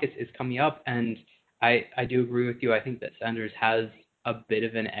caucus is coming up, and I do agree with you. I think that Sanders has a bit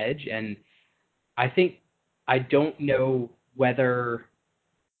of an edge, and I don't know whether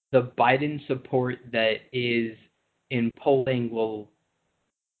the Biden support that is in polling will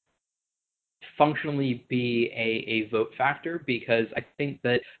functionally be a vote factor, because I think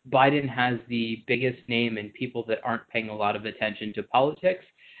that Biden has the biggest name in people that aren't paying a lot of attention to politics,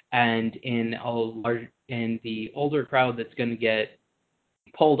 and in the older crowd that's going to get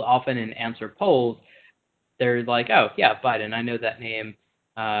polled often and answer polls, they're like, oh yeah, Biden, I know that name.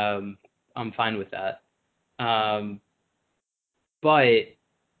 I'm fine with that. But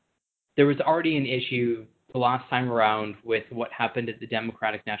there was already an issue the last time around with what happened at the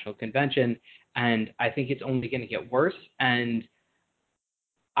Democratic National Convention, and I think it's only going to get worse. And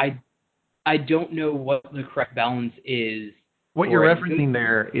I don't know what the correct balance is. What you're referencing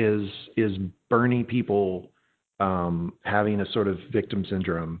there is Bernie people having a sort of victim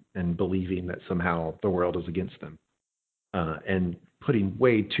syndrome and believing that somehow the world is against them, and putting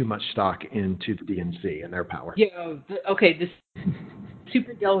way too much stock into the DNC and their power. Yeah. Okay. This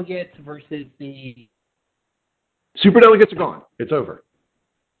superdelegates versus the superdelegates are gone. It's over.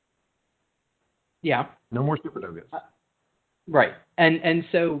 Yeah. No more superdelegates. Right. And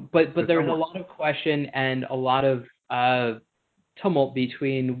so, but there's a lot of question and a lot of tumult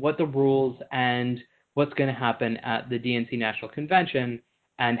between what the rules and what's going to happen at the DNC National Convention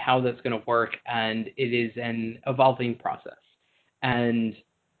and how that's going to work, and it is an evolving process. And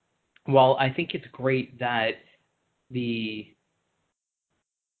while I think it's great that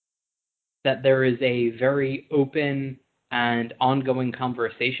there is a very open and ongoing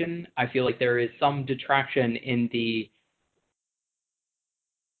conversation, I feel like there is some detraction in the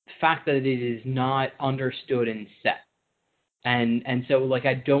fact that it is not understood and set. And so, like,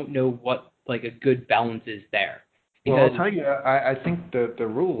 I don't know what, like, a good balance is there. Well, I'll tell you, I think the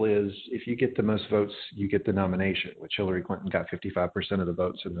rule is if you get the most votes, you get the nomination, which Hillary Clinton got 55% of the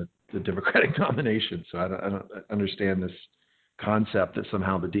votes in the Democratic nomination. So I don't understand this concept that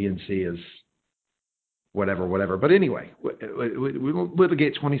somehow the DNC is whatever. But anyway, we will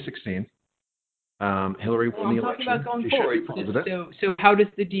litigate 2016. Hillary won the election. I'm talking about going forward. So how does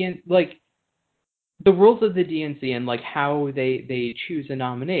the DNC, like, the rules of the DNC and, like, how they choose a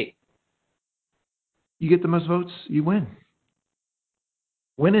nominee? You get the most votes, you win.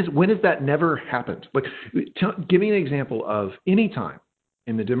 When has that never happened? Like, give me an example of any time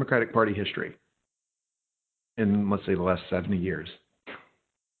in the Democratic Party history, in let's say the last 70 years,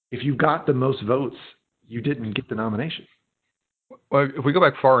 if you got the most votes, you didn't get the nomination. Well, if we go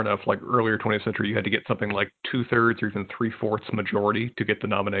back far enough, like earlier 20th century, you had to get something like 2/3 or even 3/4 majority to get the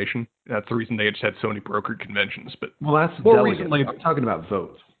nomination. That's the reason they just had so many brokered conventions. But well, that's more delegates. recently, I'm talking about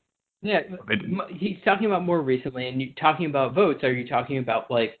votes. Yeah, he's talking about more recently, and you talking about votes. Are you talking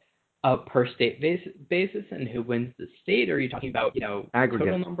about, like, a per state basis and who wins the state? Or are you talking about, aggregate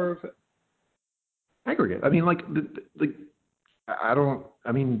total number of aggregate? I mean, like I don't.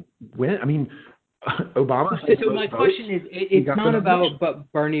 I mean, when? I mean, Obama. So my question is, it's not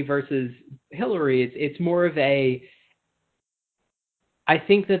about Bernie versus Hillary. It's more of a. I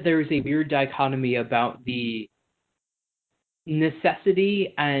think that there is a weird dichotomy about the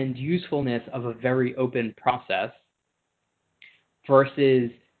necessity and usefulness of a very open process versus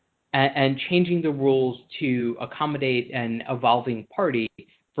and changing the rules to accommodate an evolving party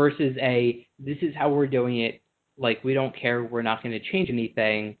versus this is how we're doing it, like, we don't care, we're not going to change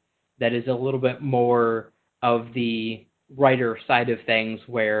anything, that is a little bit more of the writer side of things,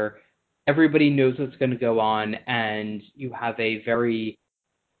 where everybody knows what's going to go on and you have a very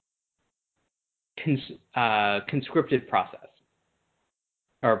conscripted process.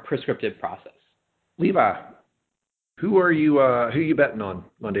 Or prescriptive process. Levi, who are you betting on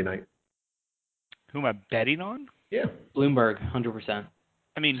Monday night? Who am I betting on? Yeah, Bloomberg, 100%.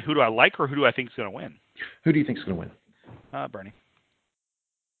 I mean, who do I like, or who do I think is going to win? Who do you think is going to win? Bernie.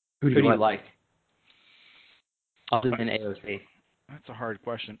 Who do you like? Other than AOC. That's a hard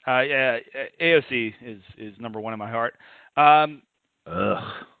question. Yeah, AOC is number one in my heart.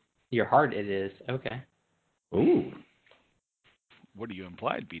 Your heart, it is. Okay. Ooh. What do you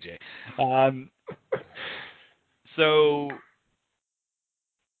implied, BJ? So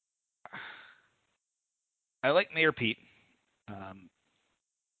I like Mayor Pete.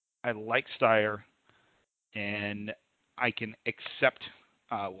 I like Steyer, and I can accept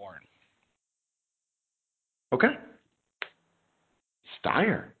Warren. Okay.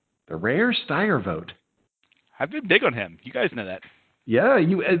 Steyer, the rare Steyer vote. I've been big on him. You guys know that. Yeah,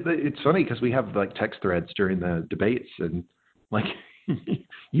 it's funny because we have like text threads during the debates, and like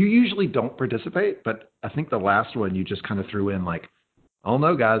you usually don't participate, but I think the last one you just kind of threw in like, oh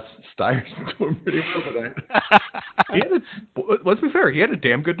no, guys, Steyer's doing pretty well tonight. Let's be fair, he had a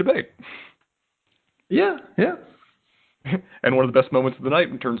damn good debate. Yeah. And one of the best moments of the night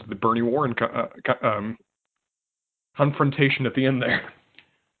in terms of the Bernie Warren confrontation at the end there.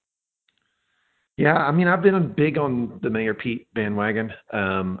 Yeah, I mean, I've been big on the Mayor Pete bandwagon.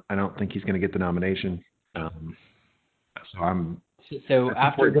 I don't think he's going to get the nomination. So I'm. So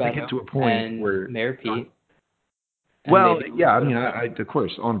after we're going to get to a point and where Mayor Pete. Well, yeah, I mean, I of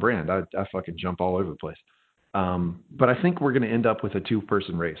course on brand. I fucking jump all over the place. But I think we're going to end up with a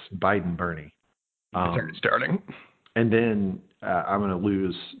two-person race: Biden, Bernie. Starting. And then I'm going to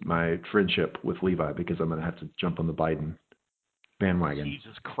lose my friendship with Levi because I'm going to have to jump on the Biden bandwagon.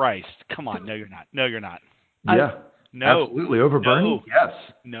 Jesus Christ. Come on. No, you're not. No, you're not. Yeah. No. Absolutely. Over Bernie? Yes.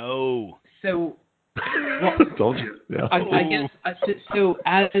 No. So, Told you. Yeah. I guess, so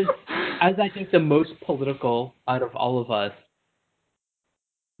as I think the most political out of all of us,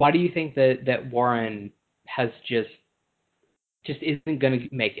 why do you think that Warren has just isn't going to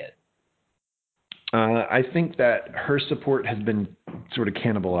make it? I think that her support has been sort of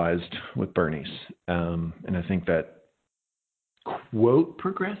cannibalized with Bernie's. And I think that, quote,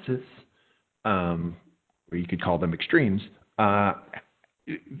 progressives, or you could call them extremes,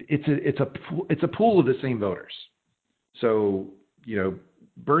 it's a pool of the same voters. So,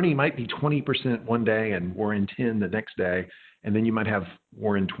 Bernie might be 20% one day and Warren 10 the next day, and then you might have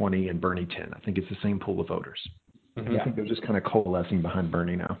Warren 20 and Bernie 10. I think it's the same pool of voters. Mm-hmm. I think they're just kind of coalescing behind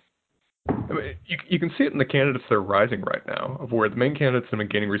Bernie now. I mean, you can see it in the candidates that are rising right now, of where the main candidates that have been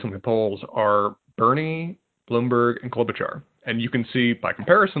gaining recently polls are Bernie, Bloomberg, and Klobuchar. And you can see, by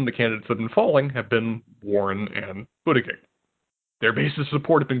comparison, the candidates that have been falling have been Warren and Buttigieg. Their basis of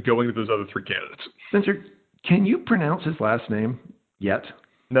support have been going to those other three candidates. Spencer, can you pronounce his last name yet?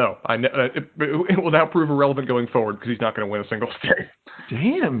 No, it will now prove irrelevant going forward because he's not going to win a single state.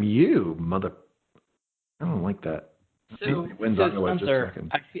 Damn you, mother! I don't like that. So Spencer,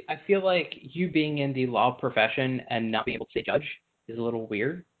 I feel like you being in the law profession and not being able to say judge is a little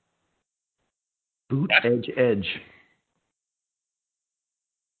weird. Boot edge.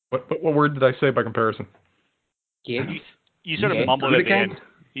 What word did I say by comparison? Gig? You sort of mumbled at the end.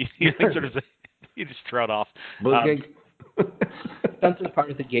 You just trailed off. Gig. Spencer's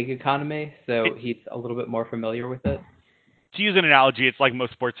part of the gig economy, so he's a little bit more familiar with it. To use an analogy, it's like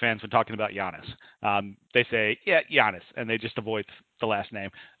most sports fans when talking about Giannis. They say, yeah, Giannis, and they just avoid the last name,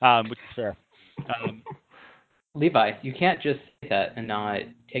 which is fair. Levi, you can't just say that and not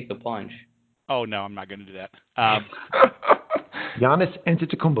take the plunge. Oh, no, I'm not going to do that. Giannis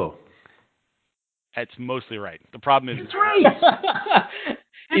Antetokounmpo. That's mostly right. The problem is... That's right!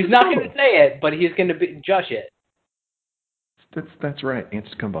 He's not going to say it, but he's going to judge it. That's right,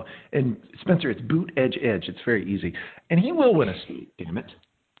 Antetokounmpo. And Spencer, it's boot edge. It's very easy, and he will win a state. Damn it.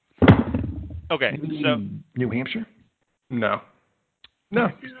 Okay, so New Hampshire? No.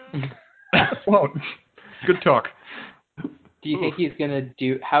 Well, good talk. Do you think he's going to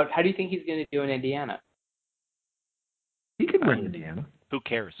do? How do you think he's going to do in Indiana? He could win Indiana. Who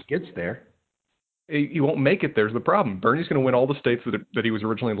cares? Gets there. He won't make it. There's the problem. Bernie's going to win all the states that he was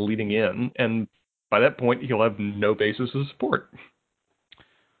originally leading in, and by that point, he'll have no basis of support.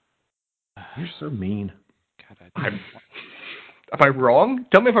 You're so mean. God, am I wrong?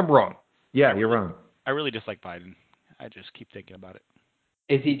 Tell me if I'm wrong. Yeah, you're wrong. I really dislike Biden. I just keep thinking about it.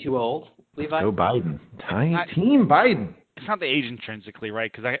 Is he too old, Levi? Go Biden. Team Biden. It's not the age intrinsically,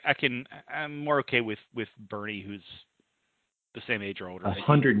 right? Because I'm more okay with Bernie, who's the same age or older.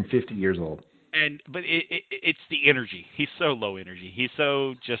 150 years old. But it's the energy. He's so low energy. He's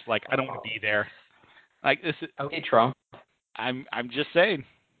so just like, I don't want to be there. Like this is okay, Trump. I'm just saying.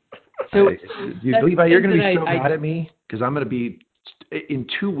 So, Levi, you're going to be so mad at me because I'm going to be in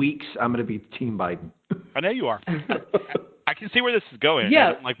 2 weeks. I'm going to be Team Biden. I know you are. I can see where this is going. Yeah,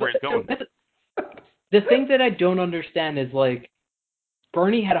 I don't like where it's going. The thing that I don't understand is like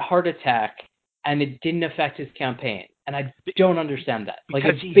Bernie had a heart attack and it didn't affect his campaign, and I don't understand that.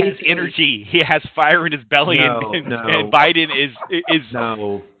 Because he has energy. He has fire in his belly, and Biden is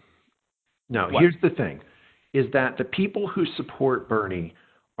no. What? Here's the thing, is that the people who support Bernie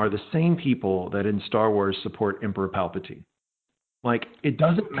are the same people that in Star Wars support Emperor Palpatine. Like, it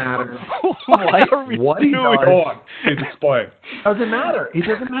doesn't matter what he does. Go on. Please explain. Doesn't matter. It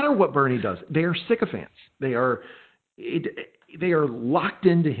doesn't matter what Bernie does. They are sycophants. They are they are locked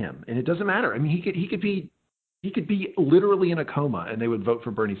into him, and it doesn't matter. I mean, he could be literally in a coma, and they would vote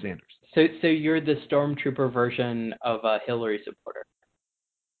for Bernie Sanders. So you're the stormtrooper version of a Hillary supporter.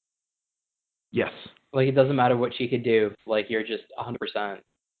 Yes. Like, it doesn't matter what she could do. Like, you're just 100%. Okay.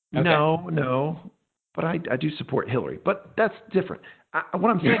 No. But I do support Hillary. But that's different. What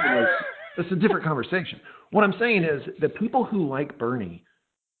I'm saying is, it's a different conversation. What I'm saying is that people who like Bernie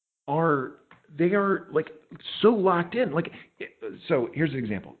are like so locked in. Like, so here's an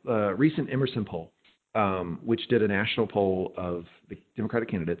example. Recent Emerson poll, which did a national poll of the Democratic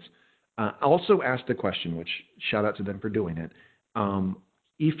candidates, also asked the question, which shout out to them for doing it.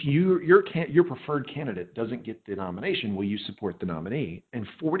 If your preferred candidate doesn't get the nomination, will you support the nominee? And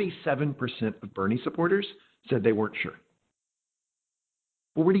 47% of Bernie supporters said they weren't sure.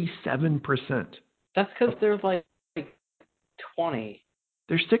 47%. That's because they're like 20.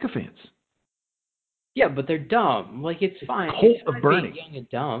 They're sycophants. Yeah, but they're dumb. Like, it's fine. Cult It's of fine Bernie. being young and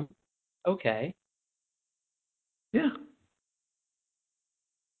dumb. Okay. Yeah.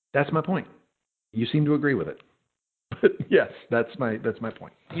 That's my point. You seem to agree with it. But yes, that's my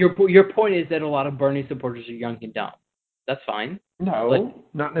point. Your point is that a lot of Bernie supporters are young and dumb. That's fine. No,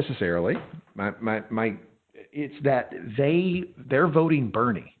 not necessarily. My it's that they're voting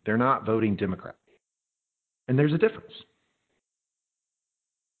Bernie. They're not voting Democrat. And there's a difference.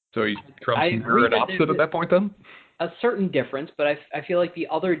 So Trump's I agree mirrored opposite at that point then? A certain difference, but I feel like the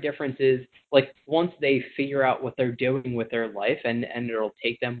other difference is, like, once they figure out what they're doing with their life, and it'll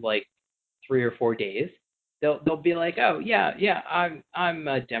take them like 3 or 4 days, they'll be like, oh yeah, I'm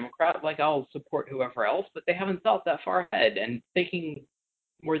a Democrat, like I'll support whoever else, but they haven't thought that far ahead, and thinking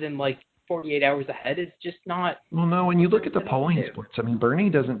more than like 48 hours ahead is just not. Well, no, when you look at the polling splits, I mean, Bernie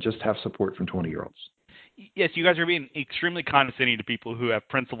doesn't just have support from 20-year-olds. Yes, you guys are being extremely condescending to people who have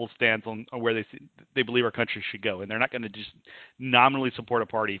principled stands on where they believe our country should go, and they're not going to just nominally support a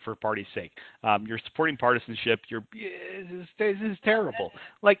party for party's sake. You're supporting partisanship. This is terrible.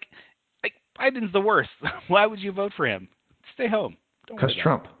 Like Biden's the worst. Why would you vote for him? Stay home. Because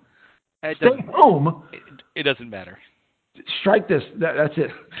Trump. Stay home. It doesn't matter. Strike this. That's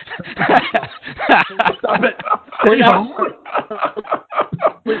it. Stop it. Stay home.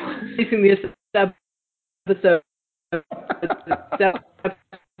 We're releasing this episode.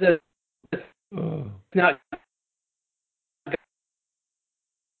 Not.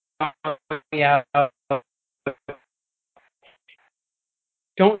 Yeah.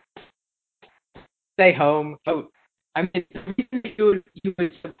 Don't stay home. Vote. I mean, the reason you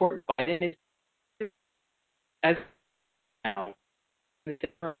would support Biden is as now.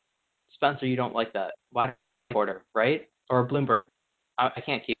 Spencer, you don't like that. Why order, right? Or Bloomberg? I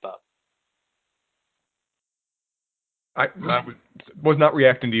can't keep up. I was not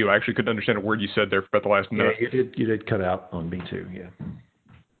reacting to you. I actually couldn't understand a word you said there for about the last minute. Yeah, you did cut out on me too. Yeah.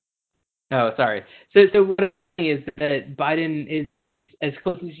 Oh, sorry. So what I'm saying is that Biden is as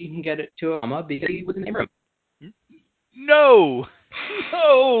close as you can get it to Obama because he was in the room. No.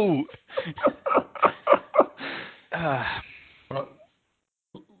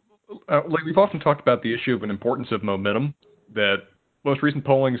 Like we've often talked about the issue of an importance of momentum. That most recent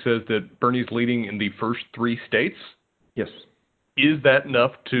polling says that Bernie's leading in the first 3 states. Yes. Is that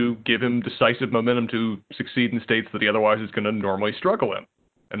enough to give him decisive momentum to succeed in states that he otherwise is going to normally struggle in?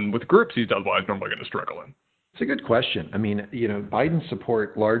 And with groups he's otherwise normally going to struggle in. It's a good question. I mean, Biden's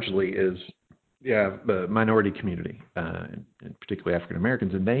support largely is, the minority community, and particularly African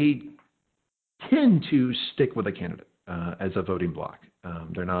Americans, and they tend to stick with a candidate as a voting bloc.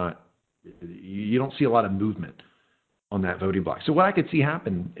 They're not. You don't see a lot of movement on that voting bloc. So what I could see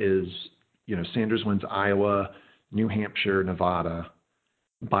happen is, Sanders wins Iowa, New Hampshire, Nevada.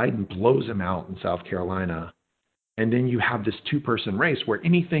 Biden blows him out in South Carolina. And then you have this 2-person race where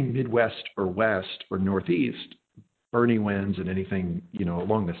anything Midwest or West or Northeast, Bernie wins, and anything,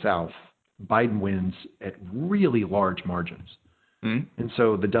 along the South, Biden wins at really large margins. Mm-hmm. And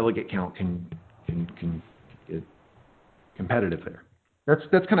so the delegate count can get competitive there.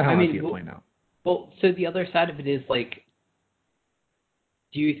 That's kind of how I see it playing out. Well, so the other side of it is, like,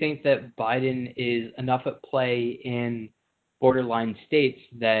 do you think that Biden is enough at play in borderline states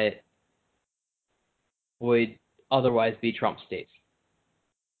that would otherwise be Trump states?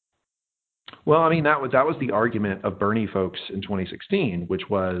 Well, I mean, that was the argument of Bernie folks in 2016, which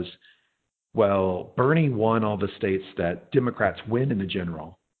was, well, Bernie won all the states that Democrats win in the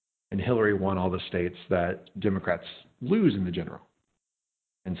general, and Hillary won all the states that Democrats lose in the general.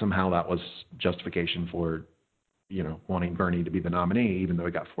 And somehow that was justification for, wanting Bernie to be the nominee, even though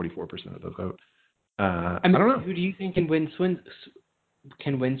he got 44% of the vote. I don't know. Who do you think can win swing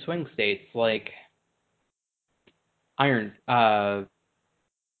states? Like,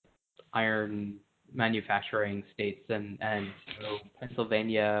 iron manufacturing states, and so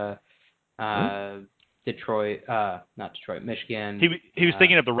Pennsylvania, Detroit, not Detroit, Michigan. He was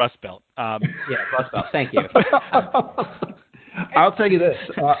thinking of the Rust Belt. Yeah, Rust Belt. Thank you. I'll tell you this.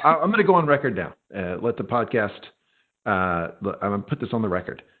 I'm going to go on record now. Let the podcast. I'm going to put this on the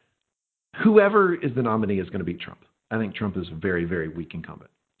record. Whoever is the nominee is going to beat Trump. I think Trump is a very, very weak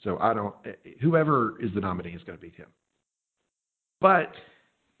incumbent. So whoever is the nominee is going to beat him. But,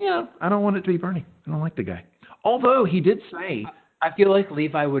 I don't want it to be Bernie. I don't like the guy. Although he did say. I feel like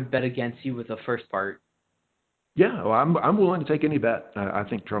Levi would bet against you with the first part. Yeah, well, I'm willing to take any bet. I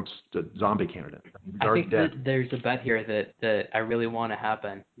think Trump's the zombie candidate. He's already dead. There's a bet here that I really want to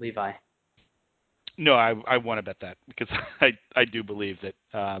happen, Levi. No, I want to bet that because I do believe that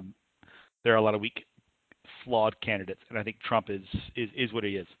there are a lot of weak, flawed candidates, and I think Trump is what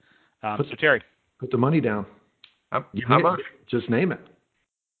he is. So Terry, put the money down. How much? Just name it.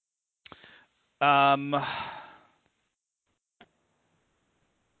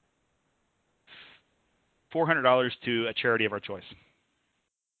 $400 to a charity of our choice.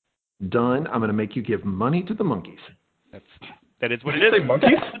 Done. I'm going to make you give money to the monkeys. That is what it is. Say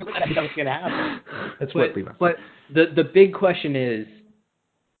monkeys? That's gonna happen. That's what Levi. But the big question is,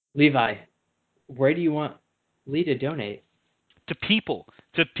 Levi, where do you want Lee to donate? To people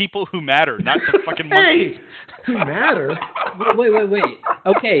who matter, not to fucking monkeys. Who matter? Wait.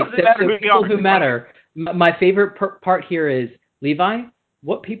 Okay, so who people who matter. My favorite part here is, Levi,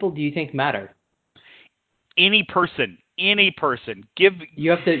 what people do you think matter? Any person. Give.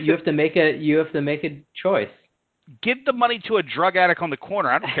 You have to make a choice. Give the money to a drug addict on the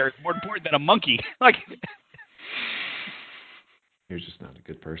corner. I don't care. It's more important than a monkey. Like, you're just not a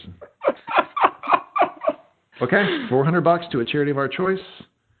good person. Okay, $400 to a charity of our choice.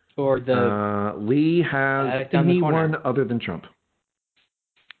 Or the Lee has anyone other than Trump.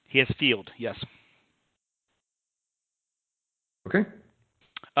 He has Field. Yes. Okay.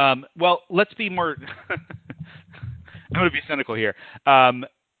 Well, let's be more. I'm going to be cynical here.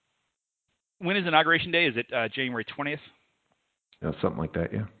 When is Inauguration Day? Is it January 20th? Yeah, something like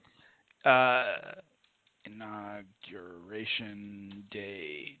that, yeah. Inauguration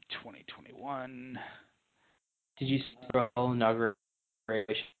Day 2021. Did you scroll inauguration?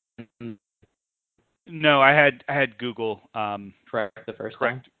 No, I had Google. Correct the first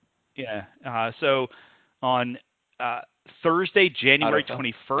correct. time? Yeah. So on Thursday, January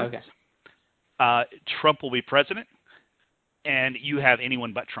 21st, Trump will be president, and you have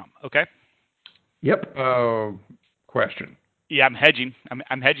anyone but Trump. Okay. Yep. Question. Yeah, I'm hedging.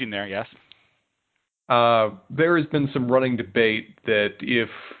 I'm hedging there. Yes. There has been some running debate that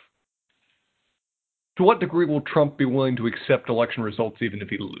to what degree will Trump be willing to accept election results even if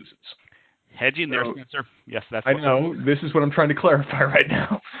he loses? Hedging there, Spencer. Yes, that's. I know. This is what I'm trying to clarify right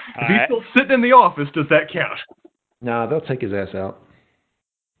now. If he's still sitting in the office, does that count? No, they'll take his ass out.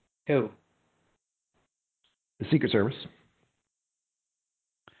 Who? The Secret Service.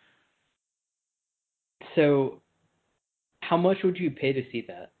 So, how much would you pay to see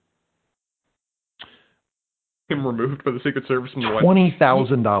that? Him removed by the Secret Service from the White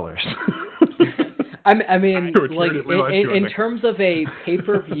 $20,000. I mean, like in terms of a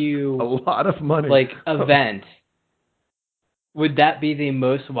pay-per-view, a lot of money, like event, would that be the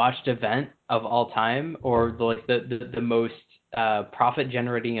most watched event of all time, or like the most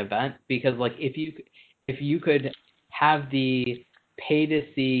profit-generating event? Because like if you could have the pay to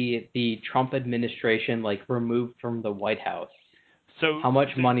see the Trump administration like removed from the White House, so how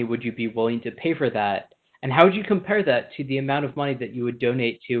much money would you be willing to pay for that? And how would you compare that to the amount of money that you would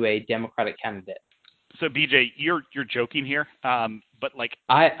donate to a Democratic candidate? So BJ, you're joking here, but like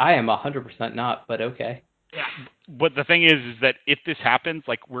I am 100% not, but okay. Yeah. But the thing is that if this happens,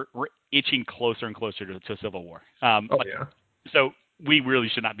 like we're itching closer and closer to civil war. Yeah. So we really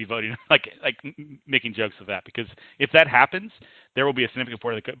should not be voting like making jokes of that, because if that happens, there will be a significant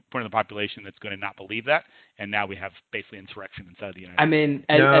part of the population that's going to not believe that, and now we have basically insurrection inside the United States. I mean,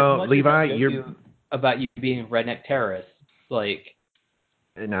 no, as much Levi, as you're about you being redneck terrorists, like.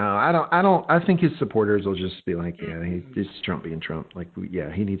 No, I don't. I think his supporters will just be like, yeah, he's Trump being Trump. Like, yeah,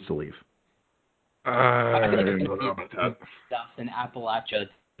 he needs to leave. I don't know about that. Stuff in Appalachia is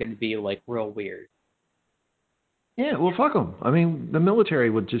going to be like real weird. Yeah, well, fuck them. I mean, the military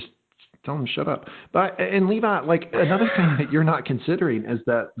would just tell them shut up. But and Levi, like another thing that you're not considering is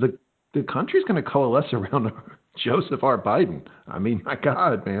that the country's going to coalesce around Joseph R. Biden. I mean, my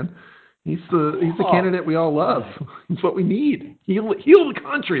God, man. He's the candidate we all love. He's what we need. Heal the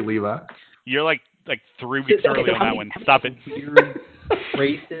country, Levi. You're like 3 weeks early on that one. Stop it. Weird,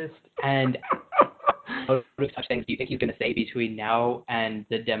 racist, and such things do you think he's going to say between now and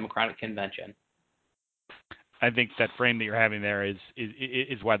the Democratic convention? I think that frame that you're having there is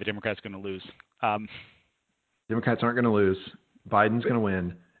why the Democrats are going to lose. Democrats aren't going to lose. Biden's going to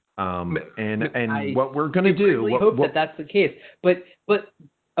win. And what we're going to do. I hope that that's the case. But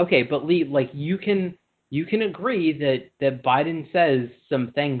okay, but Lee, like you can agree that Biden says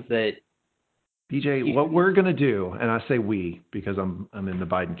some things that. BJ, what we're going to do, and I say we because I'm in the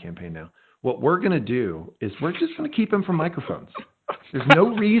Biden campaign now. What we're going to do is we're just going to keep him from microphones. There's no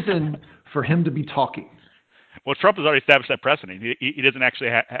reason for him to be talking. Well, Trump has already established that precedent. He doesn't actually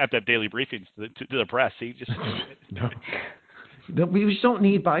have to have daily briefings to the press. He just no, we just don't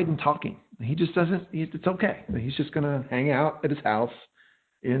need Biden talking. He just doesn't. It's okay. He's just going to hang out at his house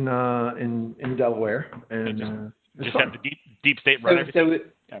in Delaware and just have the deep state run everything.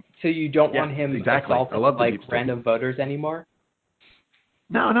 So you don't want him assaulting like random voters anymore?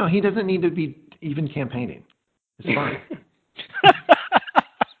 No, he doesn't need to be even campaigning. It's fine. I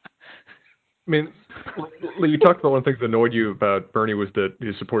mean, you talked about one of the things that annoyed you about Bernie was that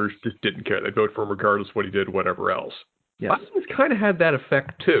his supporters just didn't care. They'd vote for him regardless of what he did, whatever else. Yes. Biden's kind of had that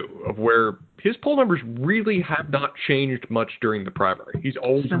effect, too, of where his poll numbers really have not changed much during the primary. He's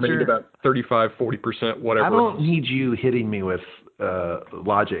always remained about 35, 40%, whatever. I don't need you hitting me with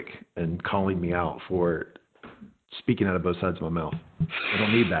logic and calling me out for speaking out of both sides of my mouth. I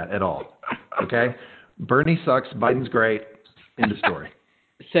don't need that at all. Okay? Bernie sucks. Biden's great. End of story.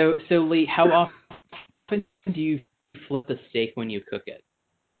 So Lee, how often do you flip the steak when you cook it?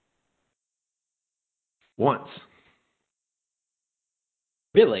 Once.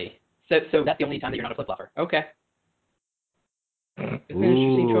 Really? So that's the only time that you're not a flip-flopper. Okay. It's an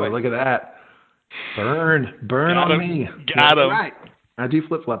interesting Ooh, choice. look at that. Burn Got on him. me. Got him. Right. I do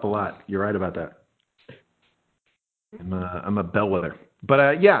flip-flop a lot. You're right about that. I'm a bellwether. But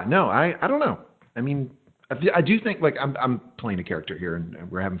I don't know. I mean, I do think like I'm playing a character here and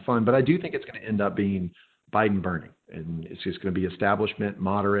we're having fun, but I do think it's going to end up being Biden burning, and it's just going to be establishment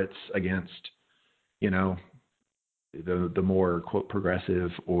moderates against, the more quote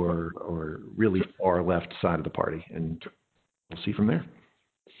progressive or really far left side of the party, and we'll see from there.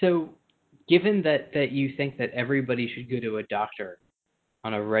 So, given that you think that everybody should go to a doctor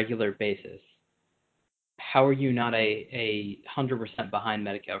on a regular basis, how are you not a 100% behind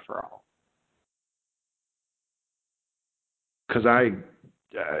Medicare for all? Because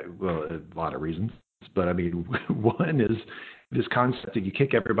well, a lot of reasons, but I mean, one is this concept that you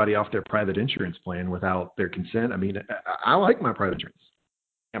kick everybody off their private insurance plan without their consent. I mean, I like my private insurance,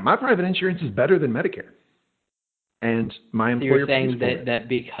 and my private insurance is better than Medicare. And my employer. So you're saying that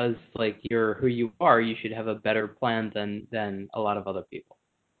because like you're who you are, you should have a better plan than a lot of other people.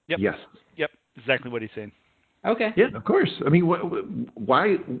 Yep. Yes. Yep. Exactly what he's saying. Okay. Yeah, of course. I mean,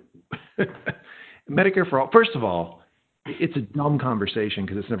 why Medicare for all? First of all, it's a dumb conversation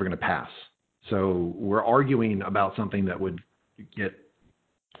because it's never going to pass. So we're arguing about something that would get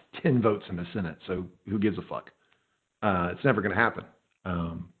 10 votes in the Senate. So who gives a fuck? It's never going to happen.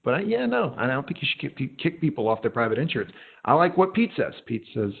 But I don't think you should kick people off their private insurance. I like what Pete says. Pete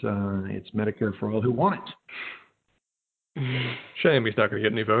says it's Medicare for all who want it. Shame he's not going to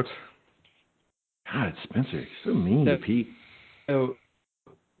get any votes. God, Spencer, you're so mean to Pete. So,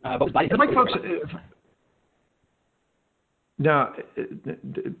 but Biden, like folks. No,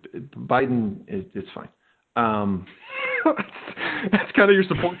 Biden, it's fine. That's kind of your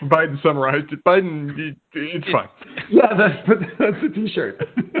support for Biden summarized. Biden, it's fine. Yeah, that's a T-shirt.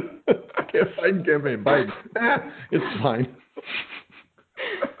 Biden campaign, Biden. It's fine.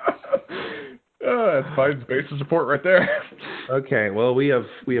 That's Biden's base of support right there. Okay, well, we have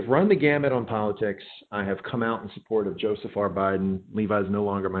run the gamut on politics. I have come out in support of Joseph R. Biden. Levi's no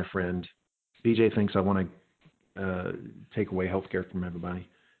longer my friend. BJ thinks I want to take away health care from everybody,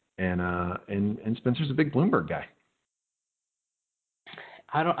 and Spencer's a big Bloomberg guy.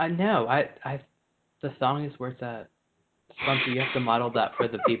 I know. The song is worth that. Spencer, you have to model that for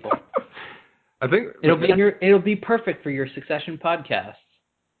the people. I think it'll be perfect for your Succession podcast.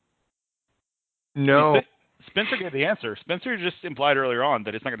 No. Spencer gave the answer. Spencer just implied earlier on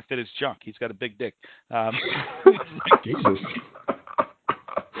that it's not going to fit his junk. He's got a big dick. Jesus.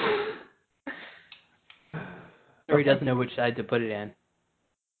 Or he doesn't know which side to put it in.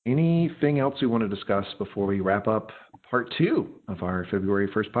 Anything else we want to discuss before we wrap up part 2 of our February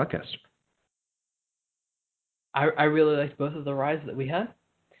 1st podcast? I really liked both of the rides that we had.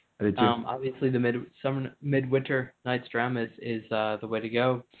 I did too. Obviously, the midwinter Night's Drama is the way to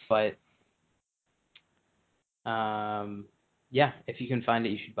go. But yeah, if you can find it,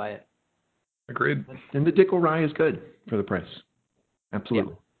 you should buy it. Agreed. And the Dickel Rye is good for the price.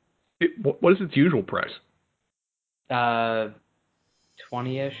 Absolutely. What is its usual price?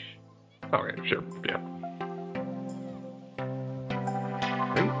 20-ish. Okay, sure. Yeah.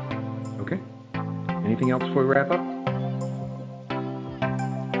 Great. Okay. Anything else before we wrap up?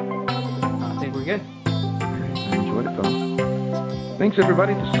 I think we're good. All right. I enjoyed it, fellas. Thanks,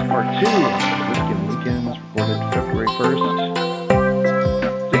 everybody. This is part 2 of Whiskey on the Weekends, recorded February 1st.